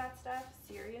you use that stuff,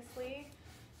 seriously,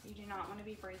 you do not want to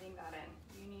be breathing that in.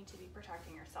 You need to be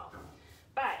protecting yourself.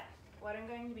 But what I'm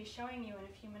going to be showing you in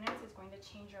a few minutes is going to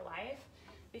change your life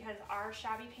because our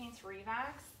Shabby Paints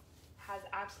Revax has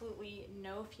absolutely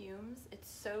no fumes. It's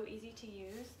so easy to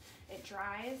use. It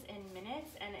dries in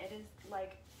minutes and it is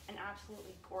like an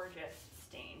absolutely gorgeous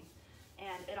stain.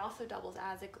 And it also doubles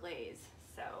as a glaze,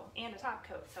 so, and a top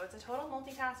coat. So it's a total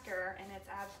multitasker and it's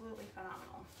absolutely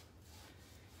phenomenal.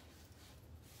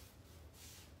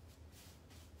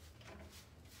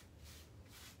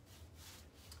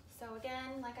 So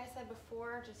again, like I said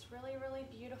before, just really, really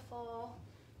beautiful,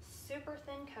 super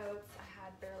thin coats. I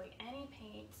had barely any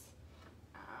paint.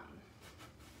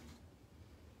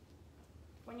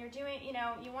 When you're doing, you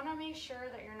know, you want to make sure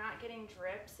that you're not getting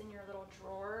drips in your little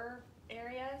drawer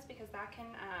areas because that can,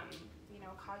 you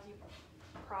know, cause you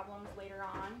problems later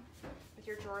on with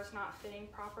your drawers not fitting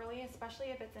properly,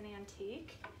 especially if it's an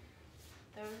antique.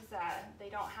 Those, they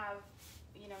don't have,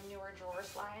 you know, newer drawer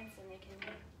slides and they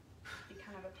can be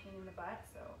kind of a pain in the butt.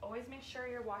 So always make sure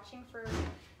you're watching for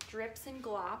drips and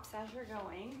glops as you're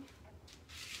going.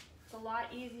 It's a lot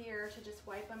easier to just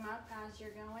wipe them up as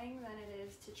you're going than it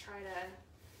is to try to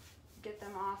get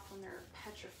them off when they're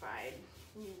petrified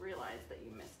and you realize that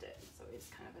you missed it. So it's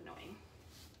kind of annoying.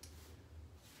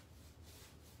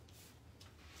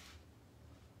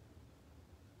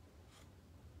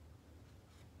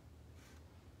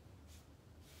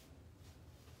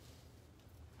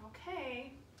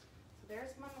 Okay, so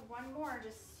there's one more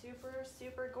just super,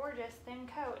 super gorgeous thin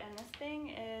coat, and this thing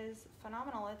is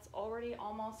phenomenal. It's already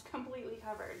almost completely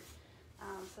covered.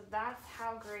 So that's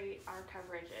how great our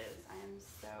coverage is. I am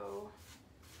so,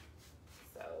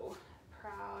 so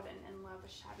proud and in love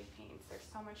with Shabby Paints. They're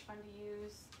so much fun to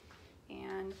use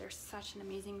and they're such an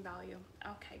amazing value.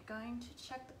 Okay, going to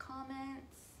check the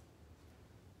comments.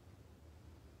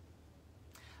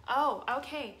 Oh,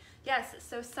 okay. Yes,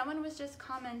 so someone was just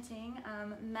commenting,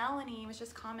 Melanie was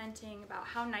just commenting about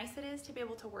how nice it is to be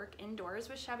able to work indoors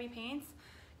with Shabby paints.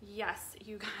 Yes,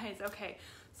 you guys, okay.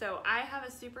 So I have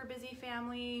a super busy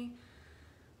family,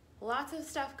 lots of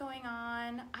stuff going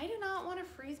on. I do not want to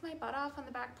freeze my butt off on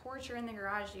the back porch or in the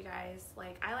garage, you guys.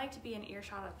 Like, I like to be in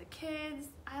earshot of the kids.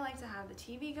 I like to have the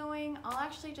TV going. I'll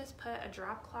actually just put a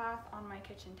drop cloth on my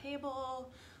kitchen table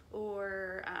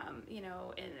or, you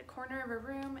know, in a corner of a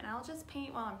room, and I'll just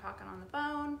paint while I'm talking on the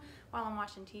phone, while I'm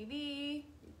watching TV,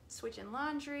 switching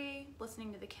laundry,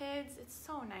 listening to the kids. It's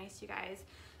so nice, you guys.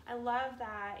 I love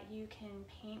that you can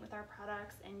paint with our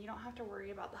products and you don't have to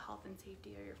worry about the health and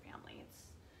safety of your family. It's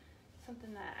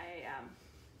something that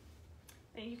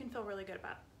that you can feel really good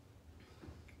about.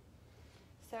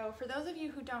 So for those of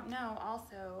you who don't know,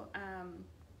 also,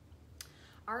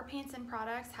 our paints and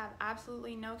products have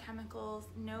absolutely no chemicals,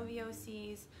 no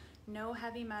VOCs, no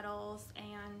heavy metals,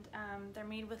 and they're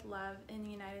made with love in the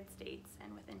United States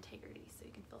and with integrity, so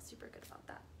you can feel super good about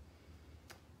that.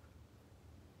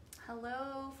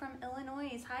 Hello from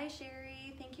Illinois. Hi,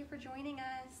 Sherry. Thank you for joining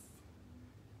us.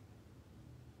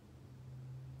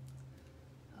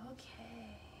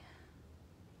 Okay.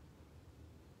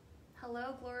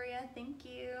 Hello, Gloria. Thank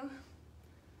you.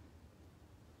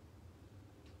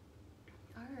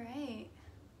 All right.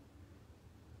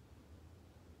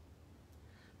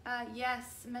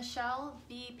 Yes, Michelle,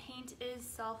 the paint is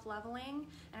self-leveling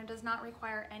and it does not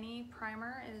require any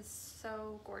primer. It is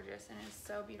so gorgeous and it is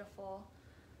so beautiful.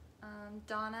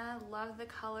 Donna, love the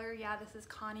color. Yeah, this is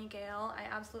Connie Gale. I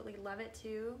absolutely love it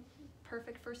too.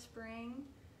 Perfect for spring.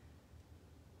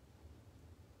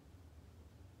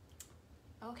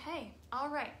 Okay, all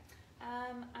right.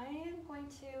 I am going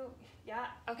to, yeah,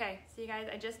 okay. So you guys,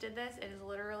 I just did this. It is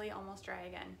literally almost dry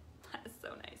again. That is so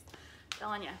nice.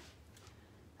 Telling ya.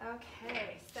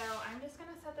 Okay, so I'm just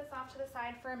gonna set this off to the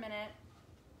side for a minute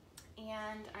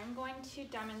and I'm going to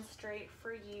demonstrate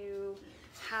for you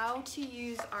how to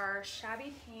use our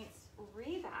Shabby Paints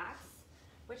Revax,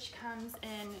 which comes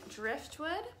in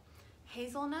driftwood,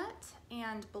 hazelnut,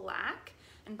 and black.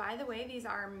 And by the way, these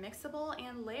are mixable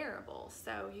and layerable,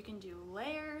 so you can do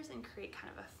layers and create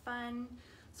kind of a fun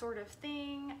sort of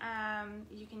thing.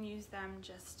 You can use them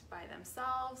just by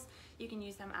themselves. You can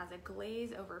use them as a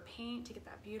glaze over paint to get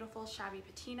that beautiful shabby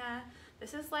patina.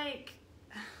 This is like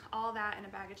all that in a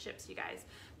bag of chips, you guys.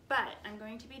 But I'm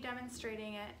going to be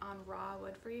demonstrating it on raw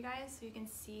wood for you guys so you can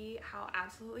see how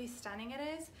absolutely stunning it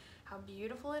is, how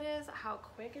beautiful it is, how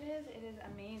quick it is. It is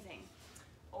amazing.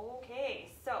 Okay,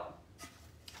 so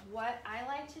what I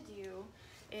like to do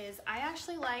is I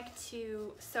actually like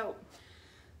to, so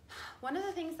one of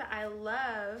the things that I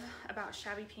love about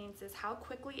Shabby Paints is how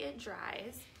quickly it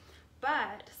dries,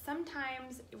 but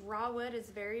sometimes raw wood is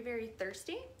very, very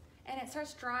thirsty and it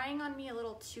starts drying on me a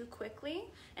little too quickly,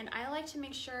 and I like to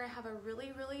make sure I have a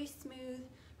really, really smooth,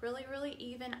 really, really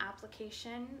even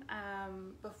application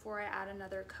before I add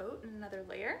another coat and another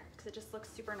layer, because it just looks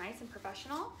super nice and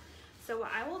professional. So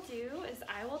what I will do is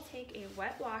I will take a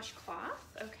wet washcloth,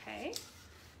 okay,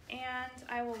 and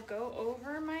I will go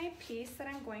over my piece that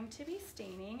I'm going to be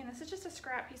staining, and this is just a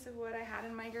scrap piece of wood I had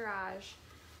in my garage,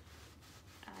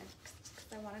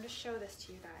 because I wanted to show this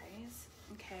to you guys,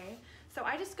 okay. So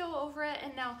I just go over it,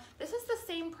 and now this is the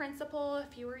same principle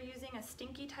if you were using a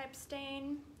stinky type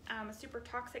stain, a super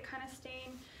toxic kind of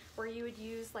stain, where you would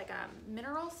use like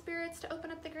mineral spirits to open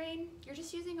up the grain. You're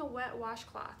just using a wet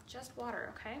washcloth, just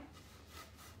water, okay?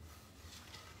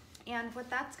 And what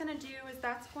that's gonna do is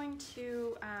that's going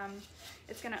to,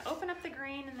 it's gonna open up the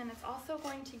grain, and then it's also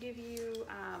going to give you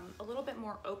a little bit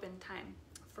more open time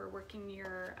for working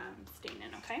your stain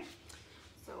in, okay?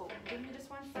 So give me just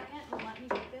 1 second and let me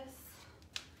get this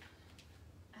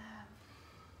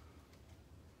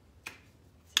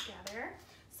together.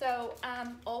 So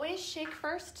always shake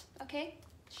first, okay?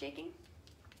 Shaking.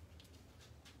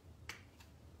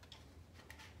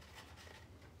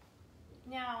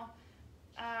 Now,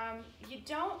 you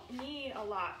don't need a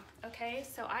lot, okay?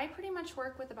 So I pretty much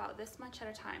work with about this much at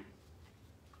a time.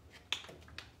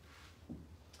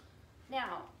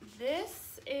 Now,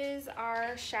 this is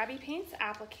our Shabby Paints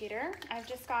applicator. I've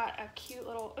just got a cute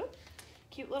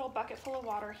little bucket full of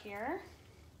water here.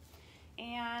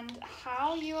 And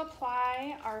how you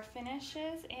apply our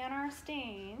finishes and our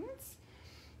stains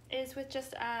is with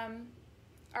just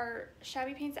our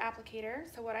Shabby Paints applicator.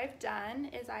 So what I've done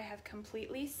is I have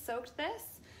completely soaked this,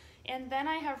 and then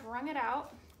I have wrung it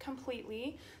out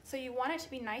completely. So you want it to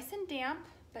be nice and damp,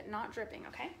 but not dripping,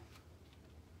 okay?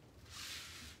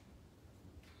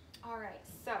 All right,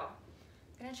 so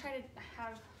I'm gonna try to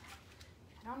have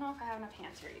I don't know if I have enough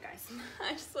hands here, you guys.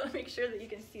 I just want to make sure that you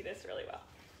can see this really well.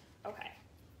 Okay,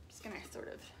 I'm just gonna sort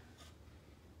of.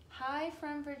 Hi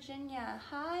from Virginia.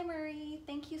 Hi, Marie.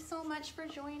 Thank you so much for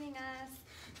joining us.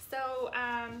 So,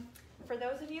 for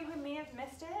those of you who may have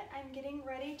missed it, I'm getting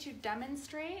ready to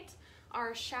demonstrate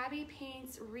our Shabby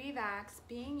Paints Revax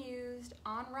being used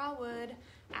on raw wood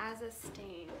as a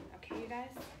stain. Okay, you guys?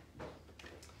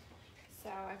 So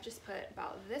I've just put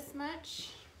about this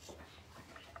much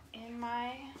in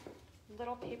my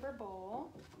little paper bowl.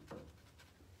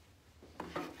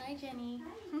 Hi, Jenny.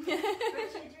 Hi.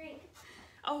 Where's your drink?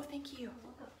 Oh, thank you.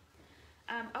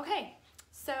 Okay,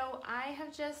 so I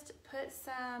have just put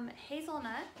some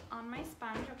hazelnut on my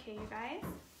sponge. Okay, you guys,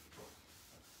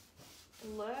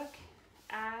 look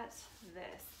at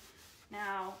this.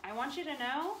 Now, I want you to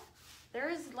know there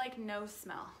is like no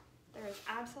smell. There is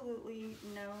absolutely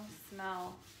no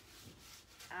smell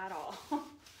at all.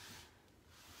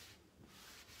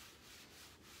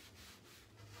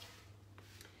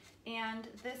 And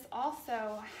this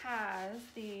also has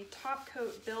the top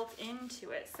coat built into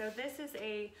it. So this is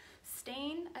a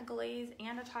stain, a glaze,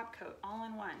 and a top coat all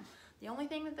in one. The only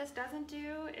thing that this doesn't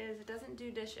do is it doesn't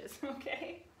do dishes,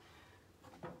 okay?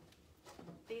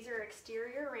 These are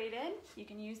exterior rated. You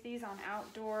can use these on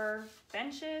outdoor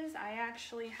benches. I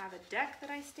actually have a deck that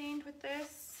I stained with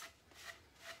this.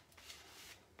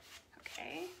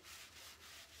 Okay.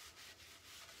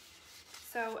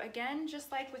 So again, just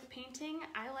like with painting,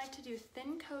 I like to do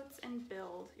thin coats and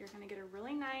build. You're gonna get a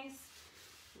really nice,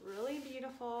 really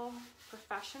beautiful,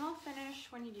 professional finish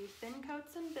when you do thin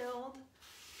coats and build.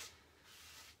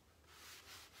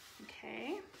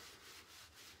 Okay.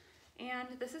 And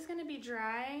this is gonna be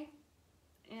dry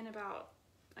in about,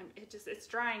 it's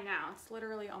drying now. It's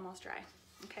literally almost dry,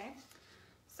 okay?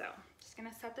 So, just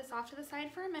gonna set this off to the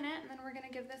side for a minute, and then we're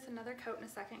gonna give this another coat in a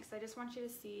second, because I just want you to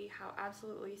see how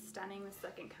absolutely stunning the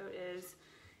second coat is,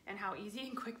 and how easy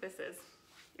and quick this is.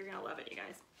 You're gonna love it, you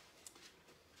guys.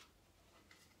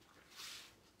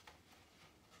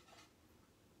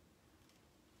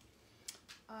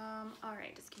 All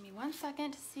right, just give me 1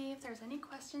 second to see if there's any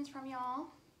questions from y'all.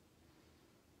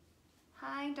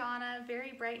 Hi, Donna,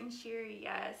 very bright and cheery,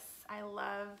 yes. I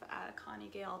love Connie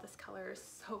Gale, this color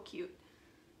is so cute.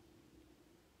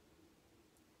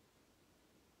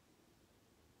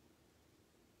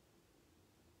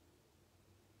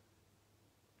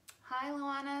 Hi,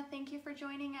 Luana, thank you for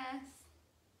joining us.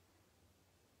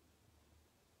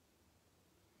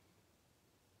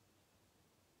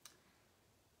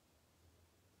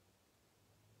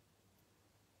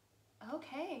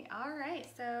 Okay, all right,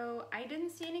 so I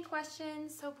didn't see any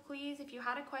questions, so please, if you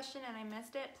had a question and I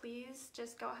missed it, please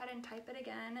just go ahead and type it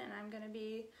again, and I'm gonna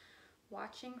be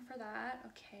watching for that,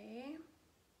 okay.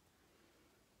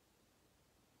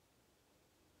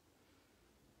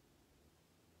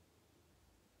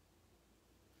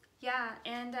 Yeah,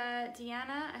 and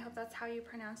Deanna, I hope that's how you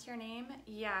pronounce your name.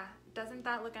 Yeah, doesn't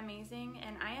that look amazing?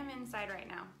 And I am inside right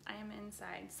now. I am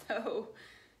inside, so,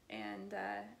 and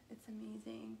it's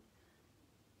amazing.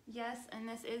 Yes, and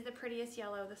this is the prettiest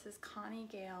yellow. This is Connie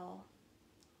Gale.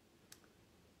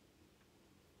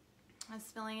 I was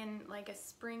feeling in like a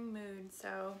spring mood,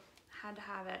 so had to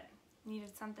have it.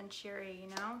 Needed something cheery, you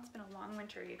know? It's been a long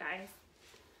winter, you guys.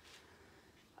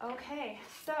 Okay,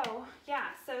 so yeah,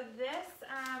 so this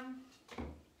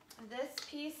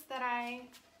piece that I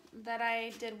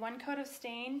did 1 coat of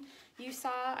stain, you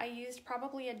saw I used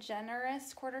probably a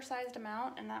generous quarter-sized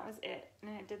amount, and that was it,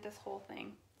 and it did this whole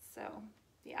thing. So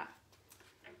yeah.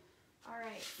 All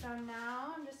right, so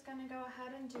now I'm just gonna go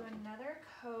ahead and do another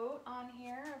coat on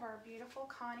here of our beautiful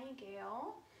Connie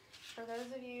Gale. For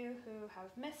those of you who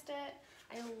have missed it,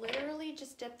 I literally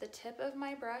just dip the tip of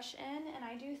my brush in, and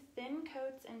I do thin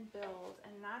coats and build,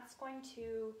 and that's going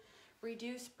to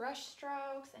reduce brush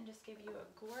strokes and just give you a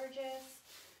gorgeous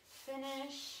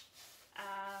finish.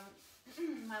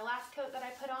 My last coat that I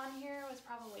put on here was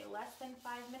probably less than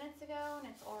 5 minutes ago, and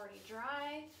it's already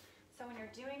dry. So when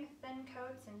you're doing thin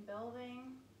coats and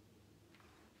building,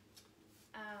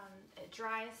 it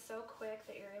dries so quick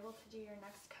that you're able to do your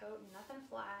next coat and nothing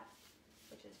flat,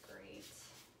 which is great.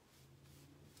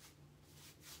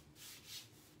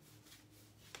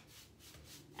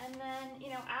 And then, you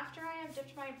know, after I have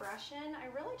dipped my brush in, I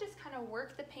really just kind of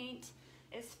work the paint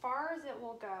as far as it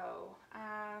will go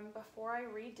before I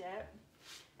re-dip.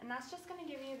 And that's just going to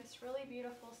give you this really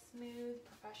beautiful, smooth,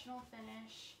 professional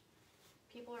finish.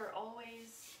 People are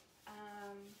always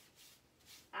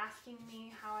asking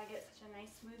me how I get such a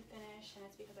nice, smooth finish, and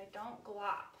it's because I don't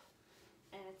glop.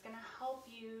 And it's going to help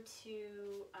you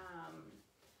to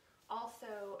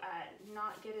also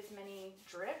not get as many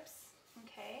drips,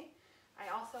 okay? I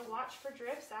also watch for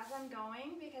drips as I'm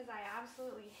going because I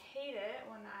absolutely hate it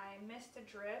when I missed a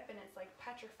drip and it's like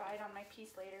petrified on my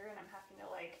piece later and I'm having to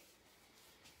like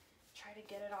try to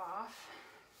get it off.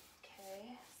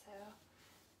 Okay, so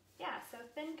yeah, so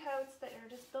thin coats that are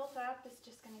just built up is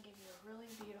just going to give you a really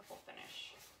beautiful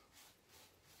finish.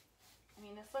 I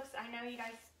mean, this looks, I know you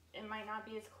guys, it might not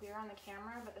be as clear on the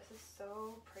camera, but this is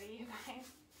so pretty, you guys.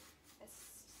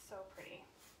 It's so pretty.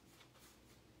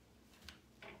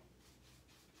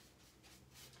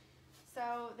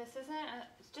 So this isn't,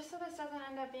 just so this doesn't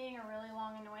end up being a really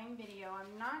long, annoying video,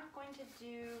 I'm not going to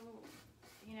do,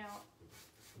 you know,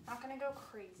 not going to go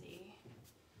crazy.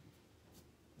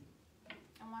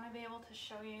 I want to be able to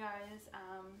show you guys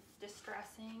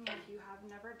distressing if you have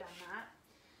never done that.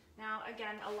 Now,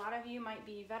 again, a lot of you might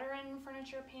be veteran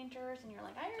furniture painters and you're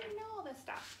like, I already know all this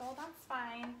stuff, so that's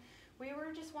fine. We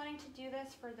were just wanting to do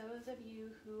this for those of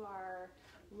you who are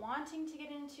wanting to get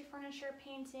into furniture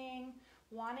painting,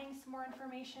 wanting some more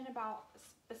information about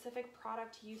specific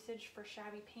product usage for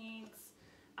Shabby paints,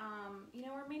 you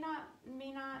know, or may not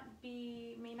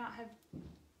have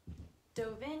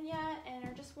dove in yet and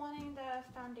are just wanting the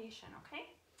foundation, okay?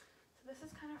 So this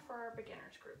is kind of for our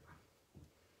beginners group.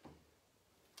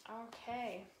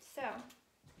 Okay, so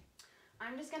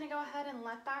I'm just gonna go ahead and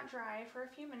let that dry for a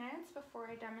few minutes before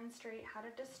I demonstrate how to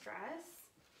distress.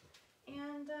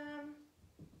 And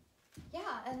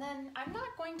yeah, and then I'm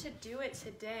not going to do it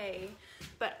today,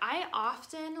 but I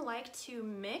often like to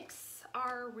mix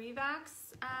our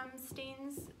Revax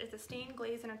stains. It's a stained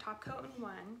glaze and a top coat in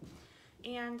one.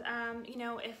 And you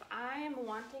know, if I'm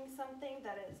wanting something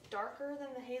that is darker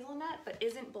than the hazelnut but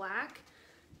isn't black,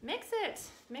 mix it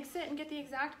and get the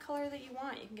exact color that you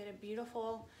want. You can get a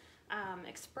beautiful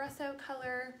espresso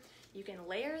color. You can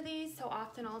layer these. So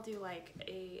often I'll do like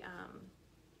a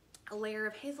layer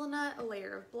of hazelnut, a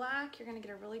layer of black. You're gonna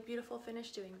get a really beautiful finish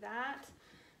doing that.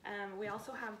 We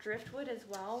also have driftwood as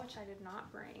well, which I did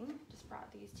not bring. Just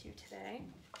brought these two today.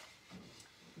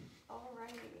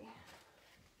 Alrighty.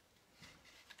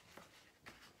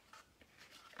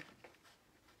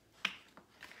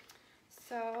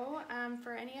 So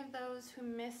for any of those who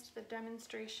missed the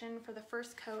demonstration for the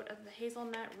first coat of the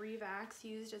hazelnut Revax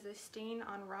used as a stain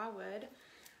on raw wood,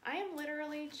 I am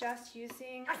literally just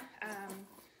using,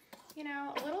 you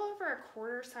know, a little over a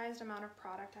quarter-sized amount of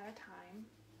product at a time.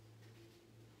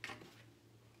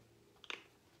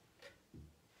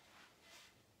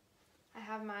 I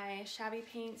have my Shabby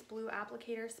Paints blue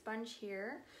applicator sponge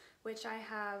here, which I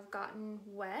have gotten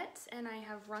wet and I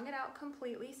have wrung it out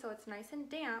completely so it's nice and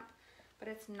damp, but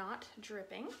it's not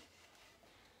dripping.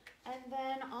 And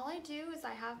then all I do is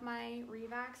I have my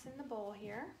Revax in the bowl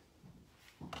here.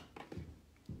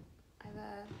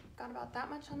 I've got about that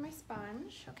much on my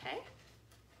sponge, okay?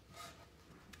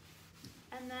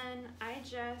 And then I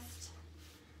just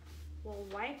will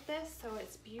wipe this so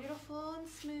it's beautiful and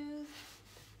smooth.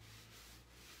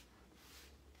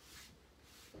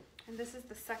 And this is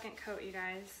the second coat, you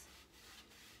guys.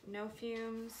 No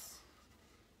fumes,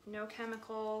 no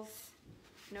chemicals,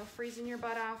 no freezing your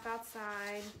butt off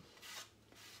outside.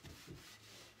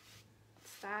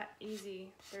 It's that easy.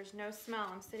 There's no smell.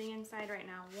 I'm sitting inside right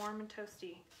now, warm and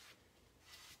toasty.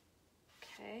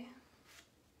 Okay.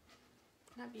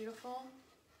 Isn't that beautiful?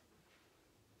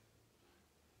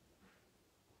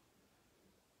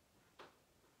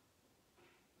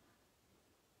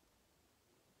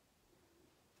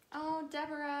 Oh,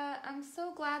 Deborah, I'm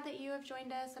so glad that you have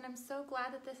joined us, and I'm so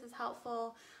glad that this is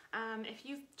helpful. If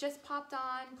you've just popped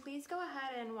on, please go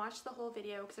ahead and watch the whole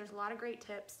video because there's a lot of great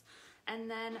tips. And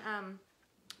then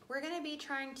we're going to be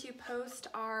trying to post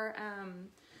our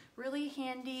really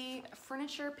handy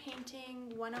furniture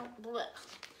painting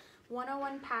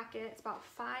 101 packet. It's about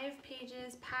 5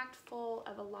 pages packed full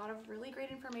of a lot of really great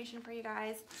information for you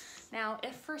guys. Now,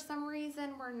 if for some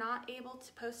reason we're not able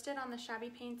to post it on the Shabby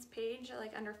Paints page,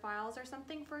 like under files or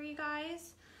something for you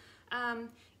guys,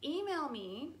 email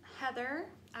me,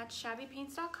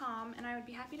 heather@shabbypaints.com, and I would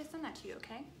be happy to send that to you,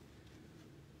 okay?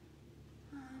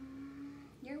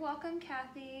 You're welcome,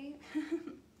 Kathy.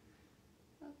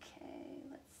 Okay,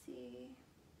 let's see.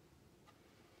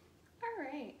 All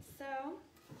right, so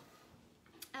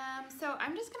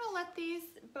I'm just gonna let these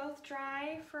both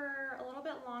dry for a little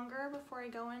bit longer before I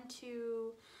go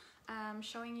into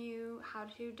showing you how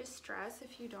to distress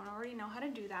if you don't already know how to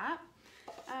do that.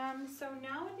 So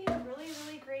now would be a really,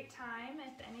 really great time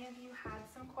if any of you had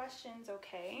some questions,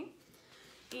 okay?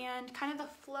 And kind of the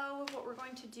flow of what we're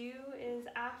going to do is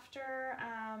after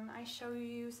I show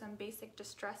you some basic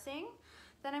distressing,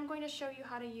 then I'm going to show you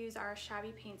how to use our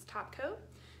Shabby Paints top coat.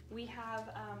 We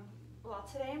have, well,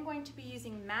 today I'm going to be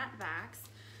using matte Vax.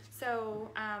 So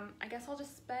I guess I'll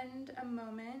just spend a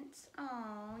moment.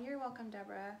 Oh, you're welcome,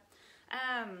 Deborah.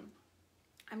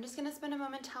 I'm just gonna spend a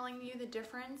moment telling you the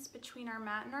difference between our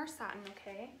matte and our satin,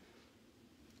 okay?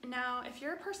 Now, if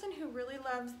you're a person who really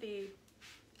loves the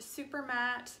super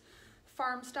matte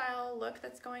farm style look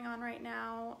that's going on right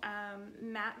now,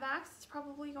 Matte Wax is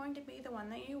probably going to be the one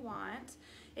that you want.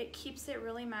 It keeps it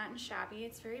really matte and shabby.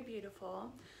 It's very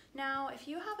beautiful. Now, if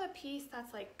you have a piece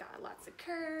that's like got lots of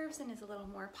curves and is a little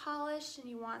more polished and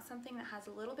you want something that has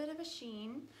a little bit of a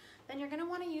sheen, then you're gonna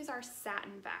wanna use our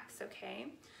satin wax, okay?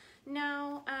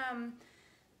 Now,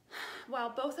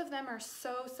 while both of them are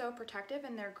so protective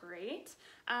and they're great,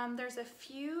 there's a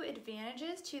few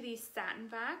advantages to the satin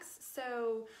wax.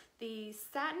 So the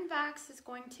satin wax is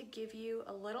going to give you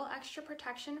a little extra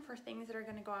protection for things that are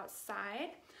going to go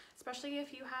outside, especially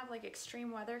if you have like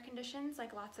extreme weather conditions,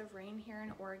 like lots of rain here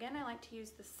in Oregon. I like to use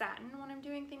the satin when I'm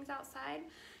doing things outside.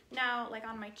 Now, like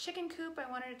on my chicken coop, I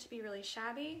wanted it to be really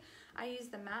shabby. I use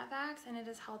the matte wax and it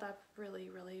has held up really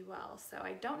well. So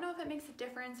I don't know if it makes a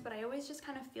difference, but I always just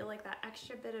kind of feel like that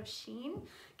extra bit of sheen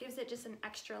gives it just an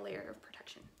extra layer of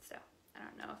protection. So I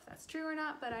don't know if that's true or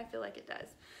not, but I feel like it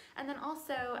does. And then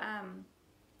also,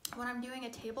 when I'm doing a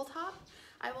tabletop,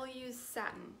 I will use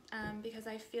satin because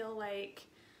I feel like,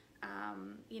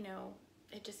 you know,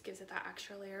 it just gives it that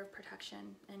extra layer of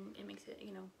protection and it makes it,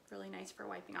 you know, really nice for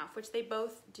wiping off, which they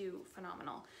both do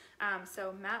phenomenal.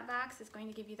 So matte wax is going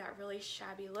to give you that really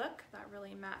shabby look, that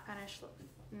really matte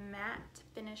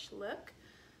finish look,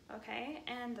 okay?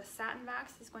 And the satin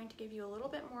wax is going to give you a little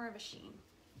bit more of a sheen.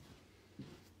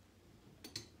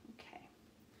 Okay,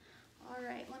 all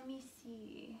right, let me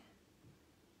see.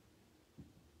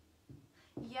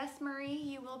 Yes, Marie,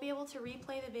 you will be able to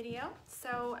replay the video.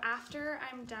 So after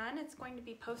I'm done, it's going to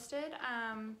be posted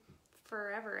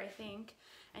forever, I think.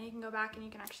 And you can go back and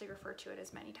you can actually refer to it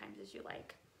as many times as you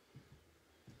like.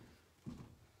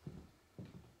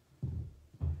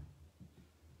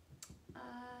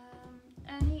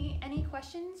 Any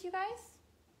questions, you guys?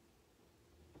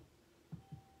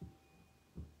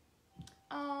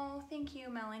 Oh, thank you,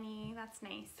 Melanie. That's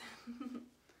nice.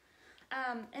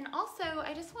 And also,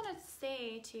 I just want to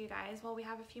say to you guys, while we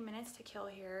have a few minutes to kill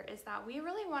here, is that we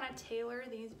really want to tailor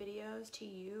these videos to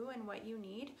you and what you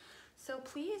need. So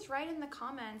please write in the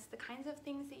comments the kinds of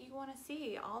things that you want to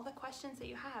see, all the questions that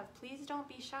you have. Please don't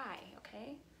be shy,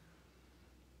 okay?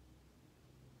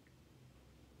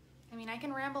 I mean, I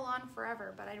can ramble on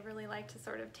forever, but I'd really like to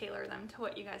sort of tailor them to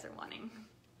what you guys are wanting.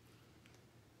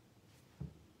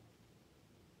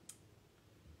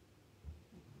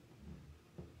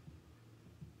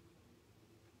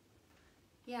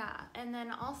 Yeah, and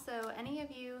then also any of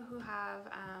you who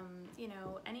have, you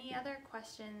know, any other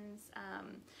questions,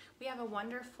 we have a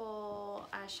wonderful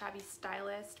Shabby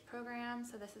Stylist program.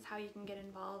 So this is how you can get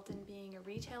involved in being a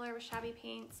retailer with Shabby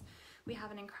Paints. We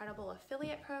have an incredible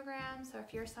affiliate program. So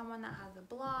if you're someone that has a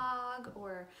blog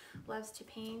or loves to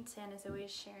paint and is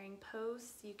always sharing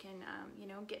posts, you can, you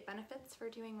know, get benefits for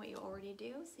doing what you already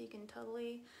do. So you can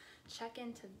totally check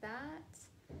into that.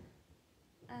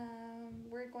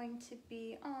 We're going to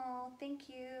be, oh, thank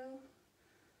you,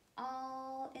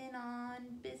 all in on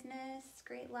business,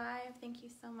 great live, thank you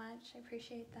so much, I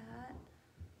appreciate that.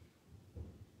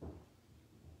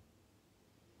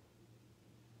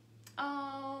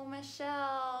 Oh,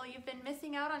 Michelle, you've been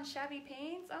missing out on Shabby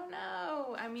Paints? Oh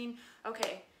no, I mean,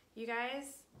 okay, you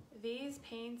guys, these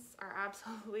paints are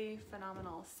absolutely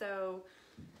phenomenal. So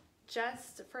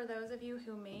just for those of you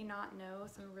who may not know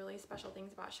some really special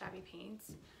things about Shabby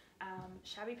Paints,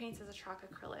 Shabby Paints is a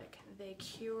Chalk-Acrylic. They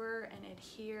cure and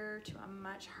adhere to a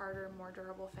much harder, more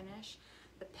durable finish.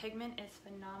 The pigment is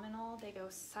phenomenal. They go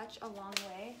such a long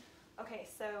way. Okay,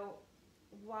 so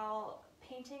while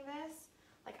painting this,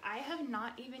 like I have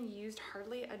not even used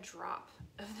hardly a drop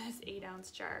of this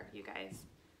 8-ounce jar, you guys.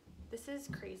 This is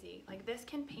crazy. Like this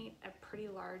can paint a pretty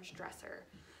large dresser.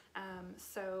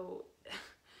 So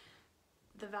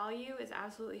the value is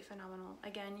absolutely phenomenal.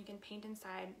 Again, you can paint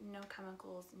inside, no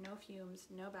chemicals, no fumes,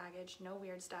 no baggage, no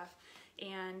weird stuff.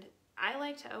 And I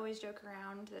like to always joke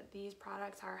around that these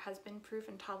products are husband-proof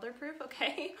and toddler-proof,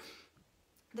 okay?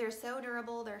 They're so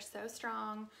durable, they're so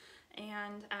strong,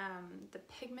 and the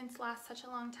pigments last such a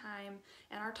long time,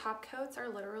 and our top coats are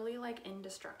literally like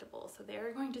indestructible, so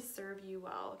they're going to serve you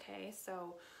well, okay?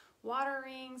 So water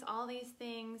rings, all these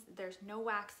things, there's no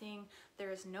waxing,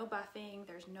 there's no buffing,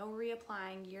 there's no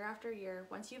reapplying year after year.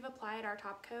 Once you've applied our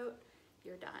top coat,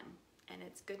 you're done. And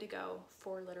it's good to go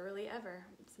for literally ever.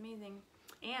 It's amazing.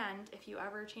 And if you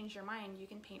ever change your mind, you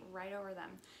can paint right over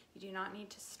them. You do not need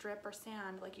to strip or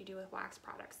sand like you do with wax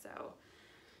products. So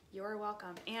You're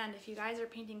welcome. And if you guys are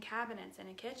painting cabinets in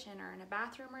a kitchen or in a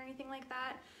bathroom or anything like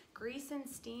that, grease and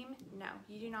steam, no.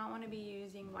 You do not want to be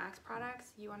using wax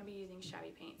products. You want to be using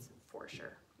Shabby paints for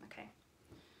sure, okay?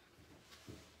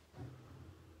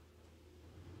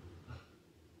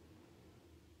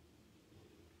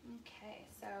 Okay,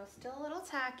 so still a little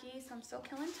tacky, so I'm still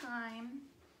killing time.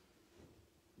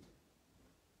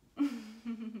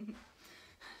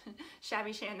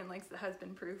 Shabby Shannon likes the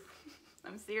husband proof.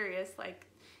 I'm serious, like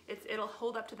it'll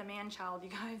hold up to the man child, you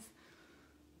guys.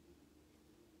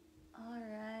 All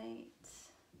right.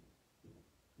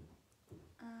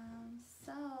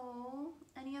 So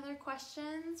any other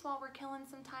questions while we're killing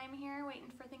some time here,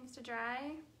 waiting for things to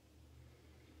dry?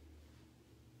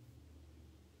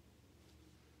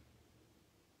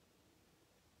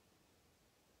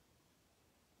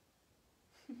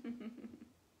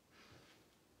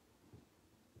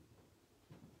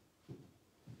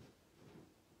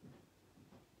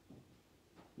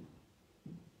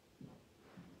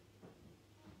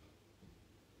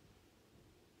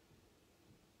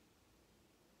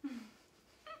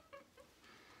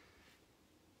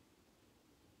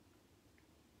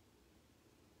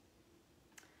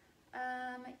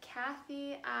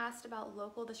 Kathy asked about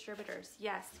local distributors.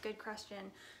 Yes, good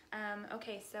question.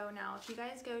 Okay, so now if you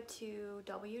guys go to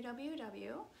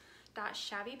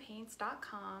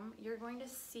www.shabbypaints.com, you're going to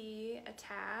see a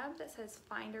tab that says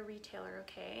Find a Retailer,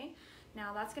 okay?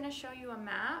 Now that's going to show you a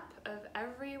map of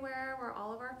everywhere where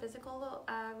all of our physical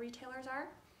retailers are.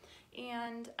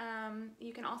 And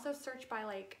you can also search by,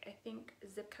 like, I think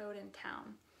zip code in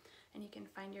town, and you can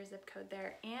find your zip code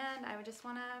there. And I would just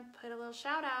want to put a little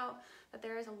shout out that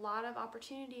there is a lot of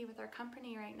opportunity with our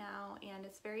company right now, and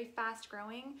it's very fast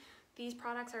growing. These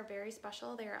products are very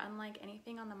special. They are unlike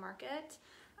anything on the market.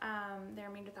 They're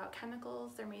made without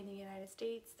chemicals. They're made in the United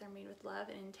States. They're made with love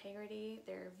and integrity.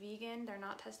 They're vegan. They're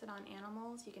not tested on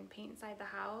animals. You can paint inside the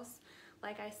house.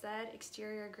 Like I said,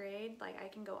 exterior grade, like I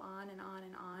can go on and on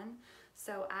and on.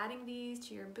 So adding these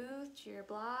to your booth, to your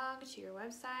blog, to your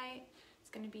website, it's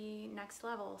going to be next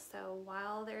level. So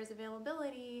while there's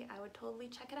availability, I would totally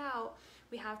check it out.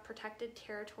 We have protected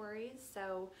territories.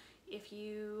 So if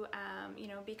you,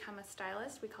 become a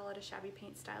stylist, we call it a Shabby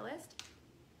Paint stylist.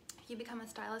 If you become a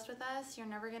stylist with us, you're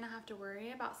never going to have to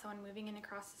worry about someone moving in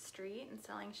across the street and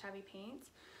selling Shabby paints.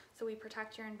 So we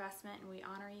protect your investment and we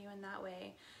honor you in that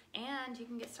way. And you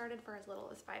can get started for as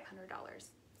little as $500.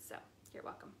 So you're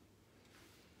welcome.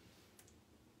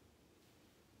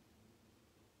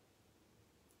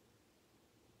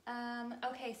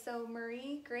 Okay, so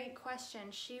Marie, great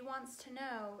question. She wants to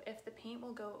know if the paint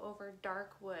will go over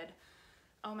dark wood.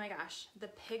 Oh my gosh, the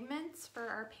pigments for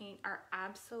our paint are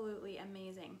absolutely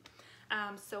amazing.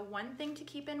 So one thing to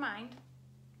keep in mind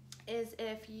is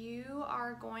if you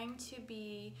are going to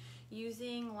be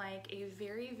using like a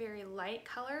very, very light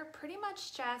color, pretty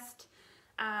much just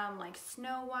like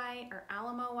Snow White or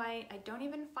Alamo White. I don't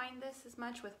even find this as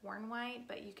much with Worn White,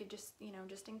 but you could just,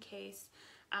 just in case.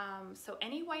 So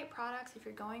any white products, if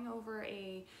you're going over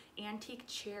a antique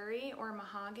cherry or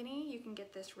mahogany, you can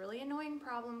get this really annoying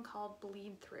problem called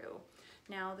bleed through.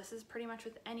 Now this is pretty much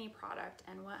with any product,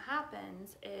 and what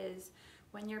happens is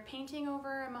when you're painting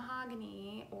over a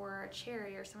mahogany or a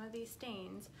cherry or some of these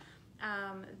stains,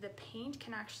 the paint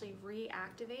can actually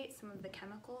reactivate some of the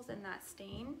chemicals in that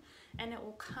stain, and it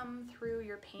will come through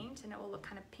your paint and it will look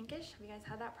kind of pinkish. Have you guys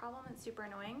had that problem? It's super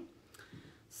annoying.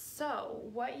 So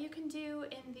what you can do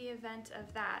in the event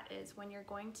of that is when you're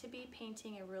going to be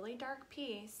painting a really dark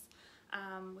piece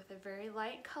with a very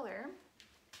light color,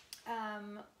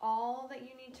 all that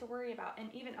you need to worry about,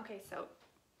 and even, okay, so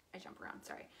I jump around,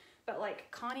 sorry. But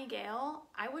like Connie Gale,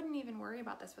 I wouldn't even worry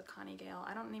about this with Connie Gale.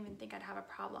 I don't even think I'd have a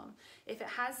problem. If it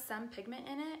has some pigment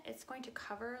in it, it's going to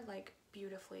cover like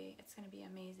beautifully. It's going to be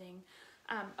amazing.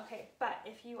 Okay, but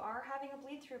if you are having a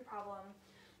bleed through problem,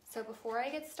 so before I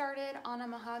get started on a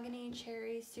mahogany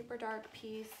cherry super dark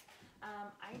piece,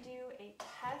 I do a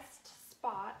test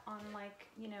spot on like,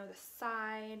 the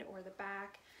side or the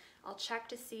back. I'll check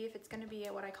to see if it's going to be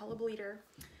what I call a bleeder.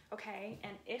 Okay,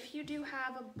 and if you do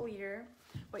have a bleeder,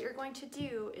 what you're going to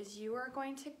do is you are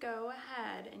going to go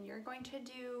ahead and you're going to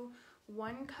do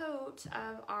one coat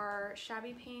of our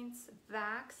Shabby Paints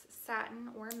Vax Satin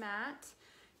or Matte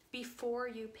before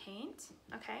you paint,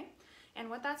 okay? And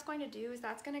what that's going to do is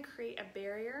that's going to create a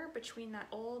barrier between that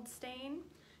old stain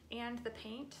and the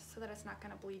paint so that it's not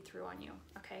going to bleed through on you,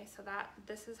 okay? So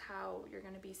this is how you're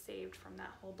going to be saved from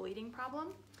that whole bleeding problem.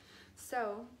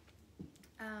 So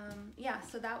yeah,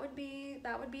 so that would be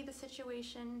the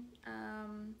situation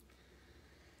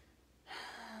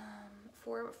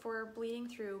for bleeding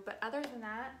through. But other than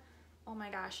that, Oh my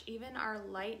gosh, even our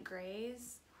light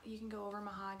grays, you can go over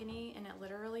mahogany and it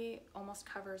literally almost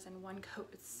covers in one coat.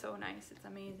 It's so nice, it's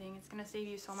amazing. It's gonna save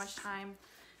you so much time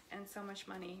and so much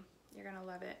money. You're gonna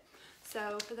love it.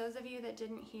 So for those of you that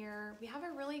didn't hear, we have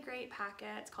a really great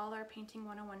packet. It's called our Painting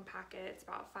 101 packet. It's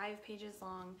about 5 pages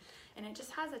long and it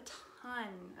just has a ton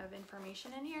of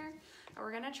information in here.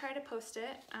 We're gonna try to post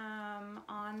it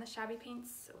on the Shabby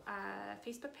Paints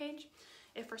Facebook page.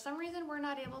 If for some reason we're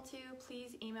not able to,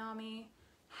 please email me,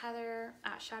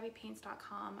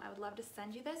 heather@shabbypaints.com. I would love to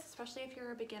send you this, especially if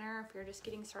you're a beginner, if you're just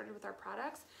getting started with our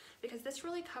products, because this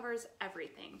really covers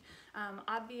everything.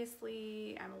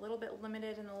 Obviously, I'm a little bit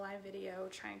limited in the live video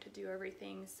trying to do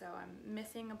everything, so I'm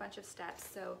missing a bunch of steps.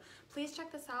 So please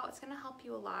check this out. It's gonna help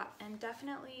you a lot. And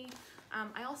definitely,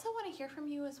 I also wanna hear from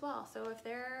you as well. So if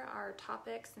there are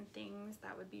topics and things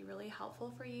that would be really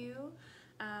helpful for you,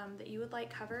 that you would like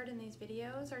covered in these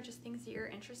videos, or just things that you're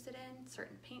interested in,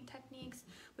 certain paint techniques,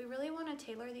 we really want to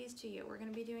tailor these to you. We're going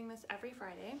to be doing this every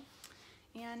Friday,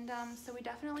 and so we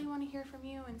definitely want to hear from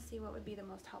you and see what would be the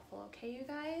most helpful. Okay, you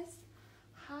guys?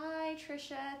 Hi,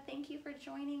 Trisha. Thank you for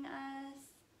joining us.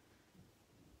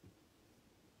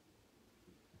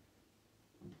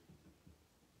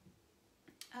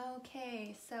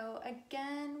 Okay, so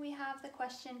again, we have the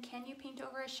question, can you paint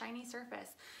over a shiny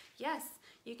surface? Yes,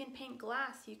 you can paint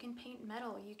glass, you can paint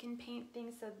metal, you can paint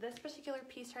things. So this particular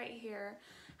piece right here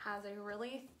has a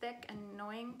really thick,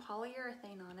 annoying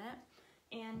polyurethane on it.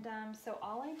 And so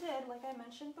all I did, like I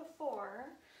mentioned before,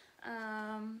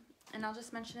 and I'll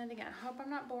just mention it again. I hope I'm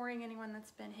not boring anyone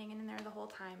that's been hanging in there the whole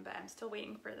time, but I'm still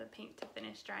waiting for the paint to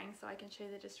finish drying so I can show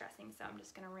you the distressing. So I'm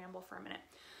just gonna ramble for a minute.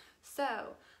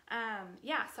 So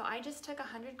yeah, so I just took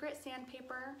 100 grit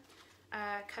sandpaper,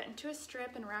 cut into a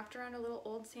strip and wrapped around a little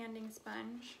old sanding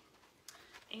sponge.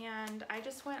 And I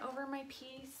just went over my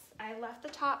piece. I left the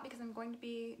top because I'm going to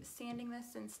be sanding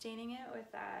this and staining it with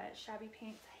Shabby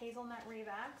Paints Hazelnut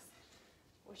Revax,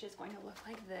 which is going to look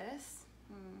like this.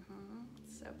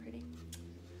 It's so pretty.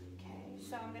 Okay,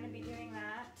 so I'm going to be doing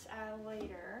that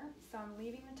later. So I'm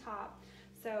leaving the top.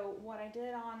 So what I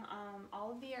did on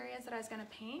all of the areas that I was going to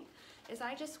paint is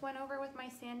I just went over with my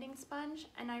sanding sponge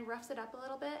and I roughed it up a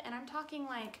little bit. And I'm talking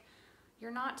like,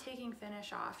 you're not taking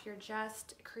finish off, you're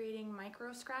just creating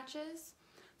micro scratches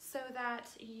so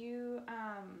that you,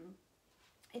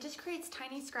 it just creates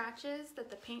tiny scratches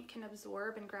that the paint can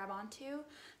absorb and grab onto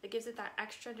that gives it that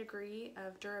extra degree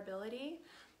of durability.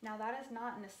 Now that is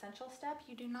not an essential step.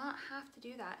 You do not have to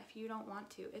do that if you don't want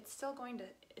to. It's still going to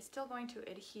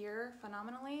adhere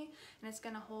phenomenally, and it's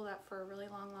going to hold up for a really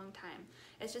long time.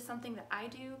 It's just something that I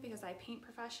do because I paint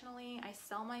professionally. I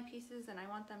sell my pieces and I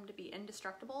want them to be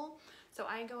indestructible. So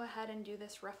I go ahead and do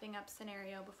this roughing up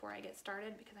scenario before I get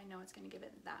started because I know it's going to give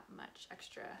it that much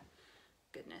extra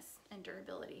goodness and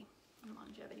durability and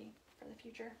longevity for the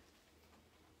future.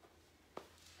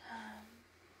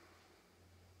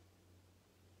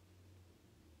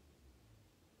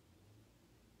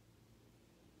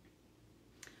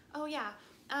 Oh yeah,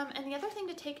 and the other thing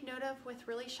to take note of with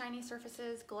really shiny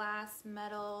surfaces, glass,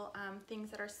 metal, things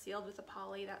that are sealed with a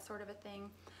poly, that sort of a thing,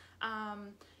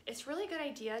 it's really a good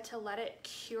idea to let it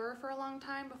cure for a long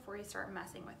time before you start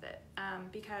messing with it,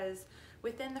 because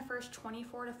within the first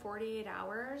 24 to 48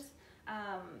 hours,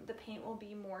 the paint will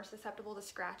be more susceptible to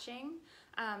scratching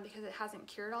because it hasn't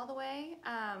cured all the way.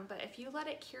 But if you let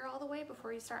it cure all the way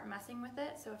before you start messing with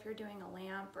it, so if you're doing a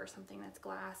lamp or something that's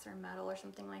glass or metal or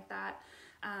something like that,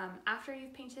 after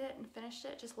you've painted it and finished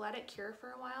it, just let it cure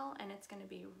for a while and it's going to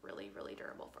be really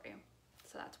durable for you.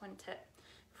 So that's one tip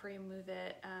before you move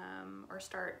it or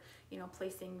start,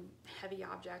 placing heavy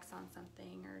objects on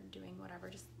something or doing whatever.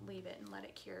 Just leave it and let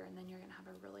it cure, and then you're going to have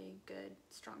a really good,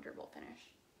 strong, durable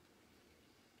finish.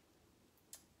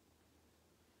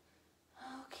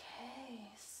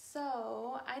 Okay,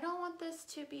 so I don't want this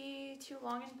to be too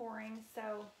long and boring,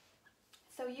 so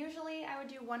usually I would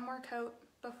do one more coat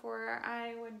before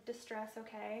I would distress,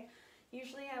 okay?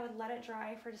 Usually I would let it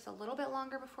dry for just a little bit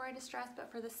longer before I distress,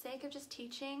 but for the sake of just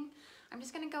teaching, I'm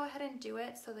just gonna go ahead and do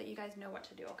it so that you guys know what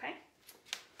to do, okay?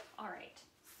 All right,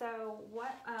 so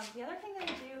the other thing that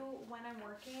I do when I'm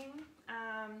working,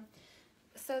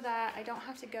 so that I don't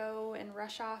have to go and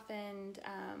rush off and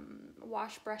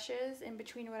wash brushes in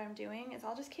between what I'm doing, is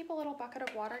I'll just keep a little bucket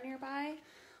of water nearby.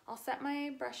 I'll set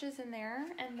my brushes in there,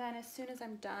 and then as soon as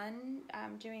I'm done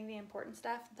doing the important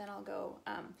stuff, then I'll go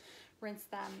rinse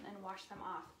them and wash them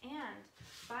off. And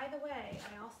by the way,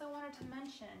 I also wanted to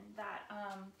mention that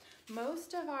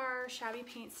most of our Shabby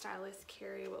Paint stylists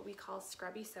carry what we call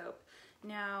scrubby soap.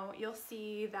 Now you'll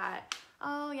see that,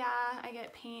 oh yeah, I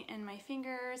get paint in my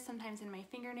fingers, sometimes in my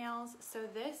fingernails. So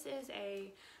this is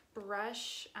a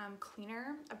brush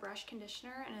cleaner, a brush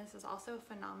conditioner, and this is also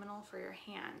phenomenal for your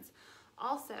hands.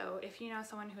 Also, if you know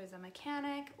someone who is a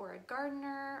mechanic or a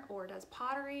gardener or does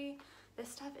pottery, this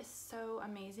stuff is so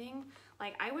amazing.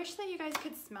 Like, I wish that you guys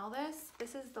could smell this.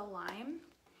 This is the lime.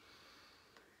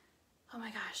 Oh my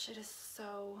gosh, it is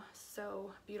so,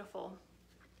 so beautiful.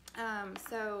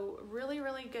 So really,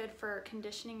 really good for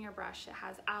conditioning your brush. It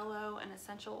has aloe and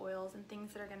essential oils and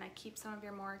things that are gonna keep some of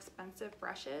your more expensive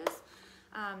brushes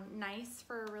nice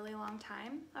for a really long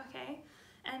time, okay?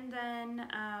 And then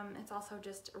it's also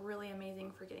just really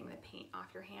amazing for getting the paint off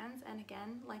your hands. And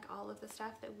again, like all of the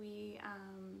stuff that we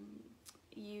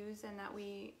use and that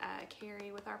we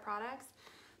carry with our products,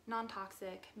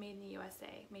 non-toxic, made in the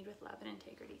USA, made with love and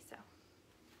integrity, so.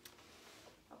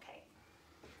 Okay.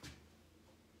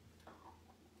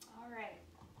 All right.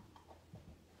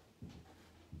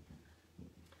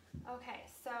 Okay,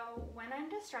 so when I'm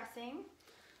distressing,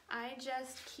 I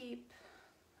just keep,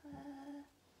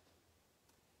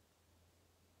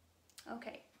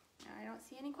 okay, I don't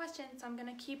see any questions, so I'm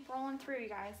gonna keep rolling through, you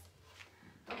guys.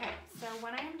 Okay, so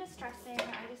when I'm distressing,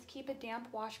 I just keep a damp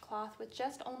washcloth with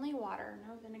just only water,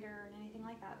 no vinegar or anything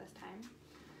like that this time.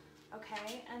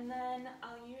 Okay, and then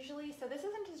I'll usually, so this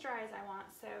isn't as dry as I want,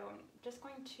 so I'm just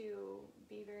going to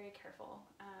be very careful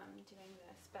doing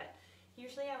this, but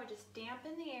usually I would just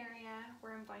dampen the area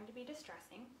where I'm going to be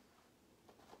distressing.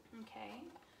 Okay,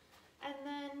 and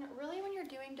then really when you're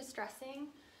doing distressing,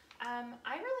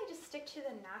 I really just stick to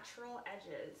the natural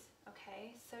edges,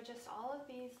 okay? So just all of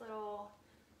these little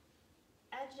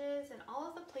edges and all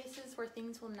of the places where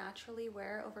things will naturally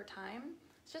wear over time.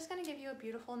 It's just gonna give you a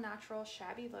beautiful, natural,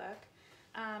 shabby look.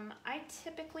 I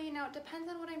typically, now it depends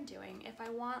on what I'm doing. If I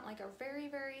want like a very,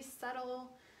 very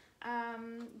subtle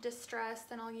distress,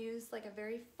 then I'll use like a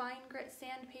very fine grit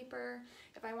sandpaper.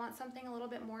 If I want something a little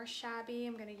bit more shabby,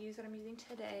 I'm gonna use what I'm using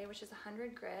today, which is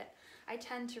 100 grit. I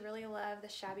tend to really love the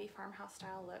shabby farmhouse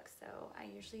style look, so I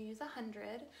usually use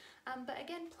 100. But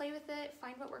again, play with it,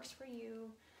 find what works for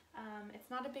you.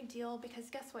 It's not a big deal because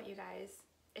guess what, you guys?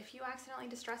 If you accidentally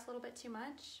distress a little bit too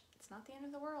much, it's not the end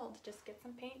of the world. Just get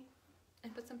some paint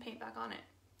and put some paint back on it,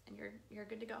 and you're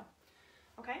good to go.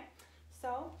 Okay,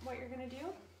 so what you're gonna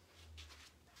do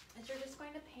is you're just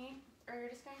going to paint, or you're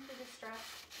just going to distress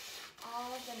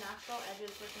all of the natural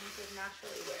edges where things would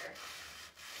naturally wear.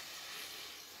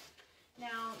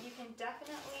 Now you can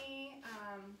definitely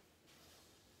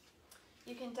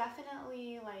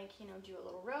like, you know, do a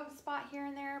little rogue spot here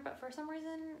and there, but for some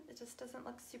reason it just doesn't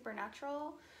look super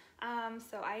natural.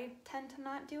 So I tend to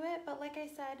not do it, but like I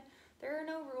said, there are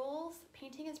no rules.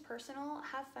 Painting is personal.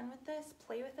 Have fun with this,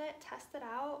 play with it, test it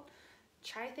out,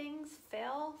 try things,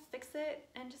 fail, fix it,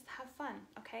 and just have fun,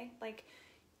 okay? Like,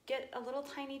 get a little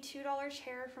tiny $2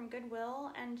 chair from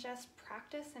Goodwill and just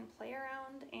practice and play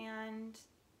around, and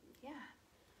yeah,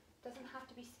 doesn't have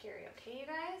to be scary, okay, you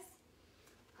guys?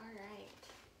 All right.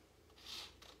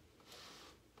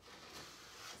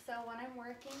 So when I'm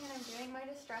working and I'm doing my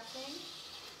distressing,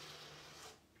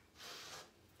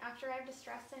 after I've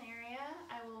distressed an area,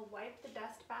 I will wipe the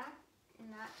dust back,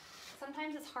 and that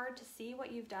sometimes it's hard to see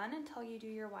what you've done until you do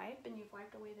your wipe and you've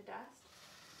wiped away the dust.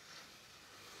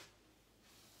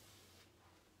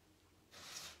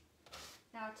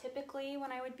 Now typically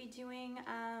when I would be doing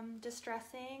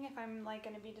distressing, if I'm like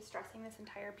going to be distressing this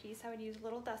entire piece, I would use a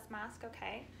little dust mask,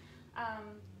 okay?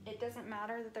 It doesn't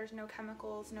matter that there's no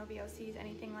chemicals, no VOCs,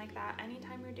 anything like that.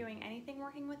 Anytime you're doing anything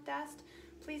working with dust,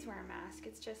 please wear a mask.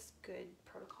 It's just good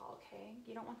protocol, okay?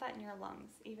 You don't want that in your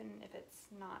lungs, even if it's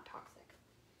not toxic.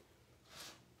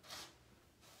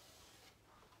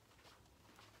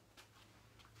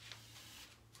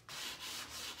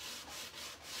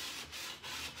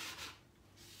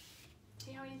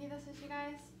 See how easy this is, you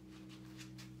guys?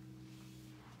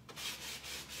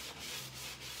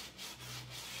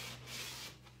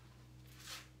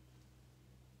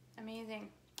 Amazing.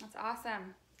 That's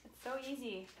awesome. It's so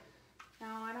easy.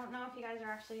 Now, I don't know if you guys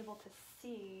are actually able to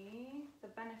see the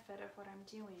benefit of what I'm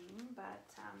doing, but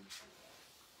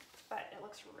it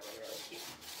looks really, really cute.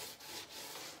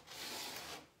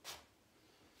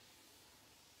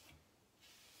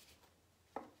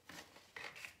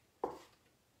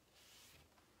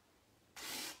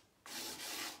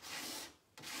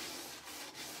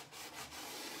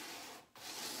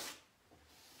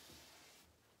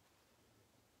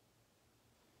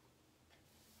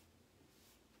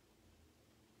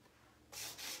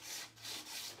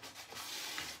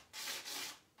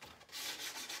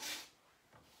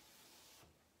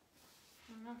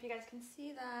 I don't know if you guys can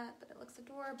see that, but it looks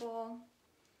adorable.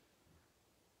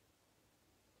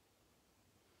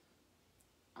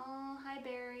 Oh, hi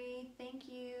Barry, thank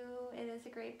you. It is is a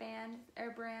great brand.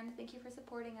 Thank you for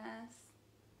supporting us.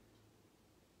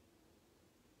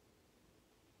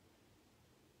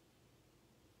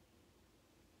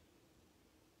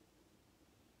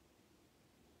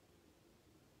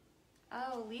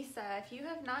 Oh, Lisa, if you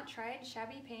have not tried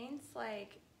Shabby paints,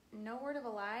 like, no word of a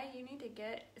lie, you need to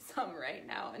get some right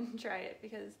now and try it,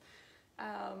 because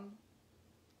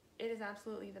it is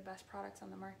absolutely the best products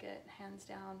on the market, hands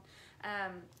down.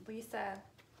 Lisa,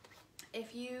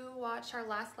 if you watched our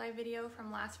last live video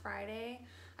from last Friday,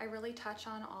 I really touch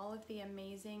on all of the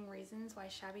amazing reasons why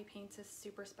Shabby paints is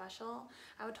super special.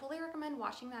 I would totally recommend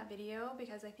watching that video,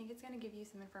 because I think it's going to give you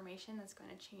some information that's going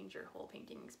to change your whole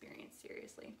painting experience,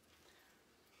 seriously.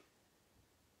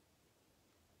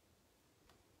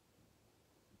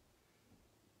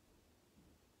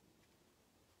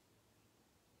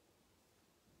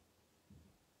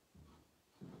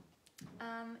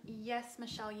 Yes,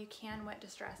 Michelle, you can wet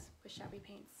distress with Shabby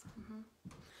paints.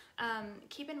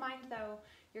 Keep in mind though,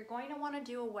 you're going to want to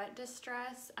do a wet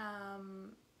distress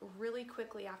really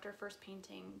quickly after first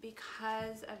painting,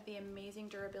 because of the amazing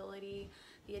durability,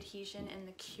 the adhesion, and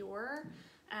the cure.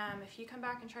 If you come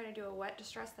back and try to do a wet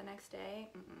distress the next day,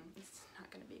 it's not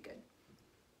going to be good.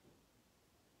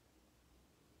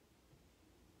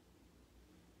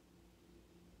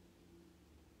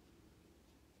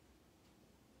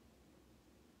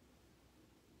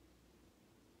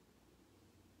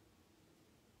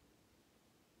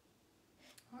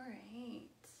 All right.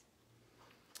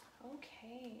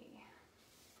 Okay.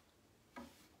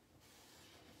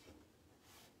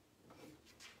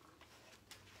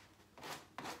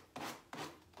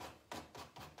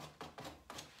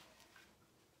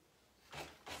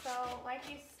 So,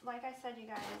 like I said, you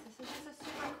guys, this is just a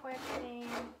super quick thing.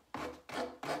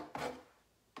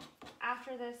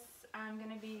 After this, I'm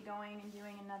going to be going and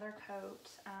doing another coat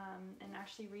and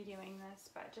actually redoing this,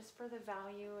 but just for the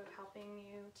value of helping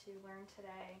you to learn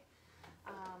today,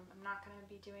 I'm not going to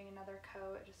be doing another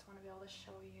coat. I just want to be able to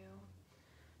show you.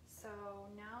 So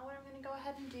now what I'm going to go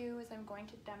ahead and do is I'm going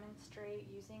to demonstrate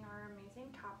using our amazing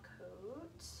top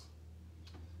coat.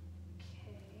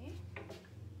 Okay.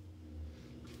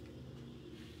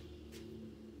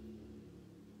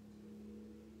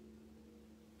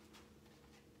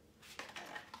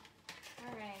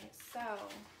 Alright, so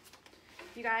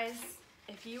you guys,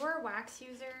 if you are wax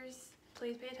users,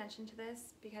 please pay attention to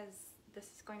this, because this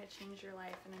is going to change your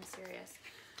life, and I'm serious.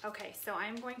 Okay, so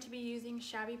I'm going to be using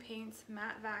Shabby Paints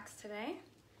Matte Wax today.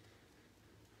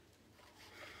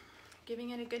 Giving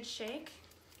it a good shake.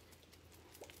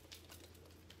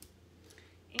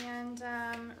 And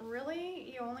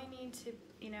really, you only need to,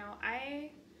 I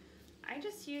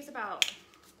just use about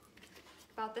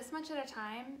this much at a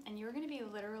time, and you're going to be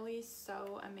literally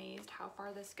so amazed how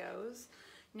far this goes.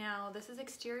 Now, this is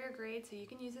exterior grade, so you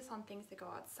can use this on things that go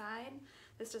outside.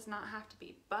 This does not have to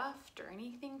be buffed or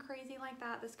anything crazy like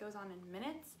that. This goes on in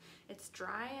minutes. It's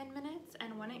dry in minutes,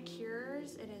 and when it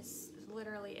cures, it is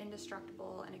literally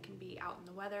indestructible, and it can be out in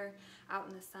the weather, out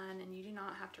in the sun, and you do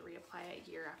not have to reapply it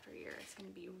year after year. It's going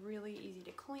to be really easy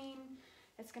to clean.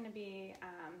 It's going to be,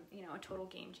 a total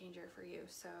game changer for you,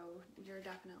 so you're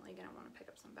definitely going to want to pick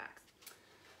up some wax.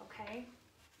 Okay.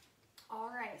 All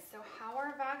right, so how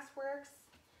our wax works,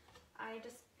 I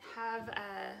just have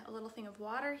a little thing of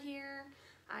water here.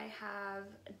 I have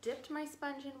dipped my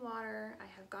sponge in water, I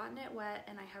have gotten it wet,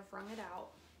 and I have wrung it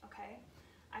out, okay?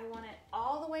 I want it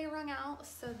all the way wrung out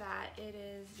so that it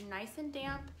is nice and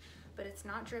damp, but it's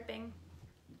not dripping.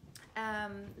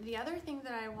 The other thing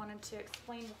that I wanted to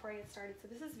explain before I get started, so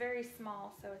this is very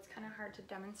small, so it's kind of hard to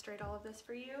demonstrate all of this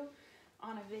for you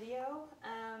on a video,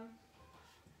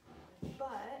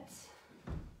 but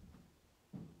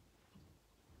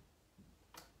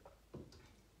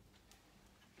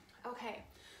okay,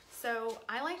 so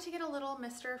I like to get a little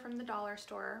mister from the dollar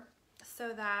store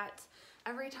so that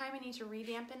every time I need to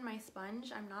redampen my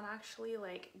sponge, I'm not actually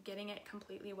like getting it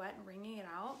completely wet and wringing it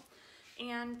out.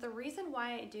 And the reason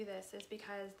why I do this is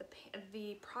because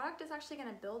the product is actually going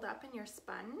to build up in your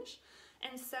sponge.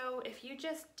 And so if you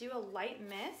just do a light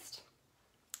mist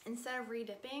instead of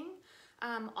redipping,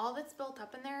 all that's built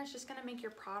up in there is just going to make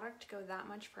your product go that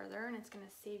much further, and it's going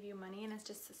to save you money, and it's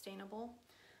just sustainable.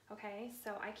 Okay,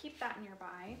 so I keep that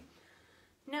nearby.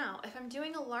 Now, if I'm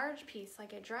doing a large piece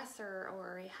like a dresser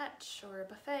or a hutch or a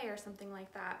buffet or something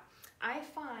like that, I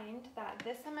find that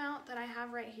this amount that I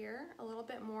have right here, a little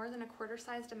bit more than a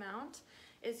quarter-sized amount,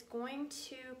 is going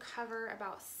to cover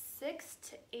about 6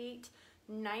 to 8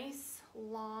 nice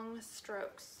long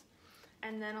strokes.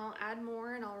 And then I'll add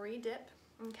more and I'll redip,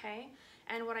 okay?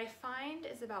 And what I find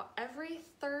is about every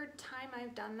third time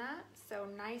I've done that, so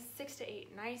nice 6 to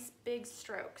 8 nice big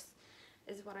strokes,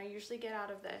 is what I usually get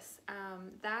out of this.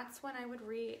 That's when I would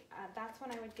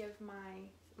give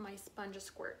my sponge a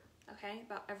squirt, okay?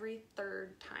 About every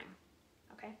third time,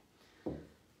 okay?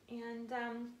 And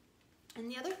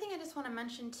the other thing I just want to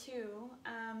mention too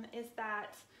is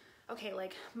that, okay,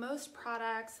 like most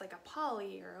products, like a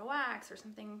poly or a wax or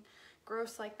something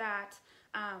gross like that,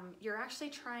 you're actually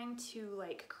trying to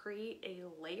like create a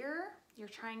layer. You're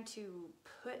trying to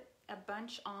put a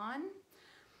bunch on.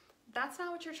 That's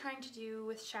not what you're trying to do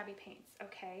with shabby paints,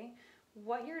 okay?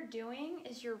 What you're doing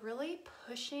is you're really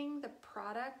pushing the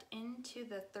product into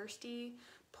the thirsty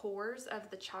pores of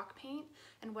the chalk paint,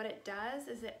 and what it does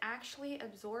is it actually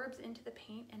absorbs into the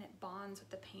paint and it bonds with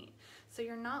the paint. So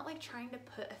you're not like trying to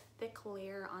put a thick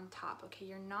layer on top, okay?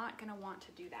 You're not gonna want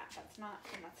to do that. That's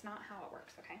not how it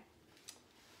works, okay?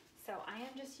 So I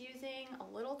am just using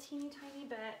a little teeny tiny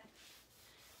bit,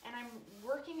 and I'm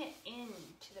working it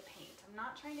into the paint. I'm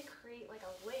not trying to create like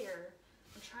a layer.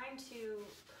 I'm trying to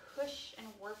push and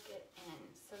work it in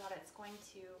so that it's going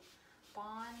to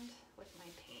bond with my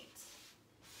paint.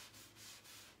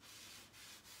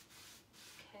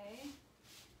 Okay.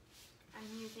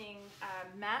 I'm using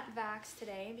matte wax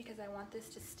today because I want this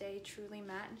to stay truly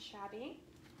matte and shabby.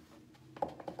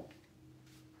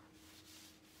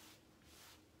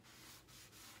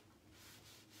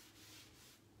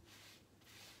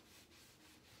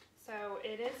 So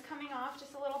it is coming off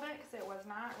just a little bit because it was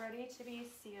not ready to be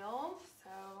sealed,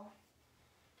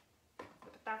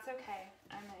 but that's okay.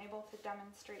 I'm able to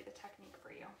demonstrate the technique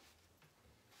for you.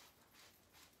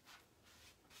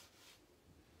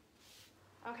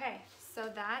 Okay, so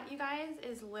that, you guys,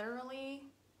 is literally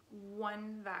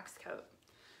one wax coat.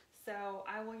 So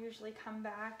I will usually come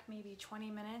back maybe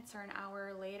 20 minutes or an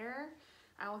hour later.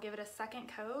 I will give it a second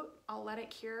coat. I'll let it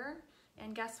cure,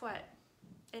 and guess what?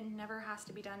 It never has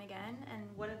to be done again. And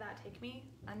what did that take me?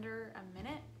 Under a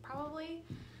minute, probably?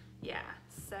 Yeah,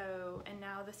 so, and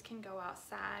now this can go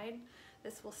outside.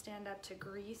 This will stand up to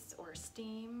grease or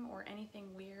steam or anything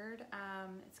weird.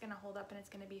 It's gonna hold up and it's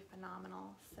gonna be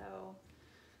phenomenal. So,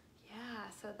 yeah,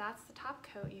 so that's the top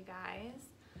coat, you guys.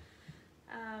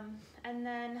 And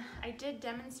then I did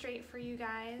demonstrate for you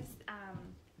guys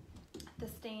the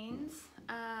stains,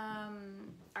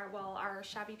 our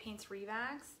Shabby Paints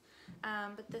Revax.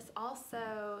 But this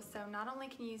also, so not only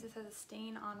can you use this as a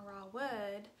stain on raw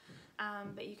wood,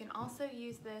 but you can also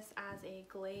use this as a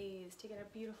glaze to get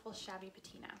a beautiful shabby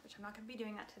patina, which I'm not going to be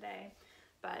doing that today,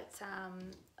 but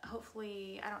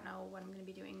hopefully, I don't know what I'm going to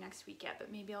be doing next week yet,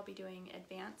 but maybe I'll be doing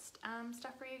advanced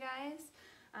stuff for you guys,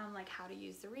 like how to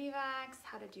use the Revax,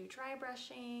 how to do dry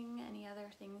brushing, any other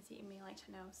things that you may like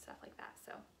to know, stuff like that.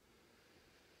 So.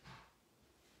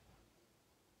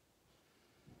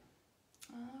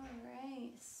 All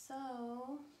right,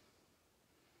 so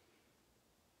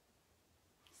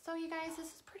you guys, this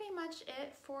is pretty much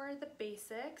it for the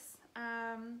basics.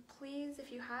 Please,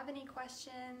 if you have any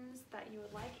questions that you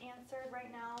would like answered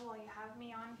right now while you have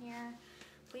me on here,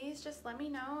 please just let me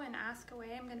know and ask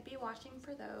away. I'm going to be watching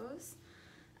for those.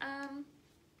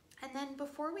 And then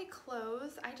before we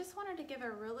close, I just wanted to give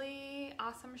a really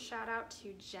awesome shout out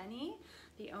to Jenny,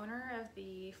 the owner of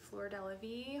the Fleur de la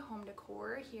Vie home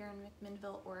decor here in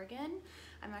McMinnville, Oregon.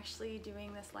 I'm actually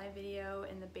doing this live video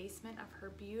in the basement of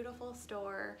her beautiful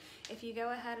store. If you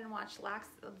go ahead and watch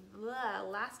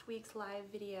last week's live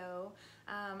video,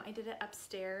 I did it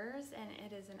upstairs, and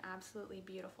it is an absolutely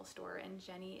beautiful store, and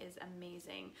Jenny is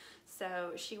amazing.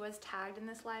 So she was tagged in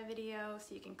this live video,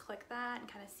 so you can click that and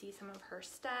kind of see some of her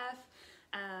stuff.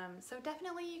 So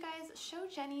definitely, you guys, show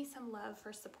Jenny some love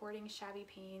for supporting Shabby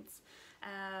Paints.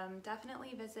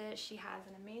 Definitely visit. She has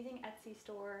an amazing Etsy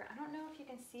store. I don't know if you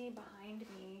can see behind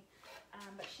me,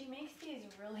 but she makes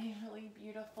these really, really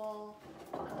beautiful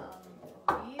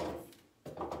wreaths.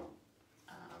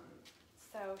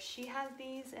 So she has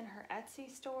these in her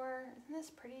Etsy store. Isn't this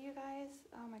pretty, you guys?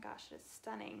 Oh my gosh, it's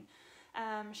stunning.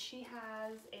 She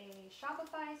has a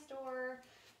Shopify store.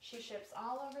 She ships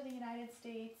all over the United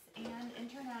States and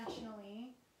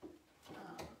internationally.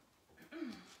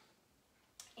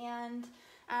 And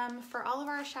for all of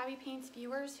our Shabby Paints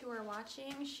viewers who are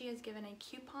watching, she has given a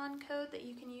coupon code that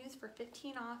you can use for 15%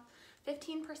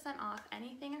 off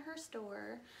anything in her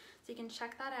store. So you can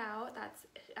check that out. That's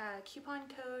coupon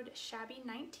code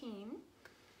Shabby19.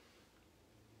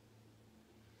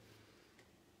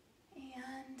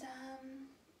 And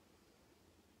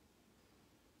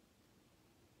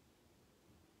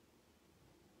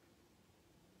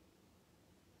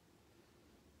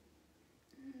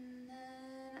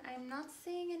I'm not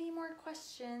seeing any more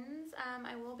questions.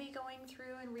 I will be going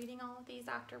through and reading all of these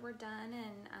after we're done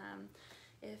and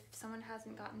If someone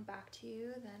hasn't gotten back to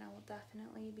you, then I will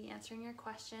definitely be answering your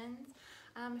questions.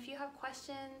 If you have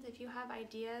questions, if you have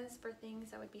ideas for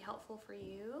things that would be helpful for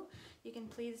you, you can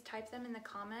please type them in the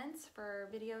comments for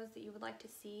videos that you would like to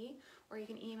see, or you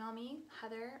can email me,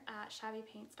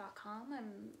 heather@shabbypaints.com.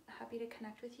 I'm happy to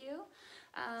connect with you.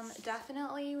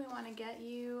 Definitely we want to get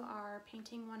you our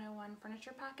Painting 101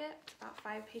 furniture packet. It's about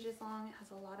 5 pages long. It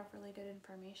has a lot of really good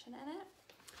information in it.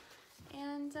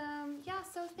 And yeah,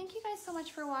 so thank you guys so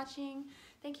much for watching.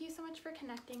 Thank you so much for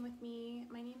connecting with me.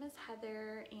 My name is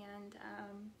Heather, and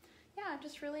yeah, I'm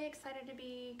just really excited to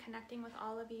be connecting with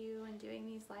all of you and doing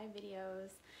these live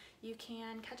videos. You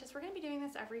can catch us. We're going to be doing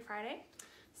this every Friday,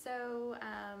 so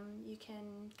you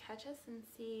can catch us and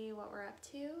see what we're up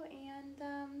to.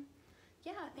 And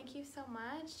yeah, thank you so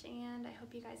much, and I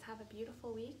hope you guys have a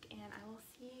beautiful week, and I will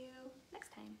see you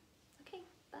next time. Okay.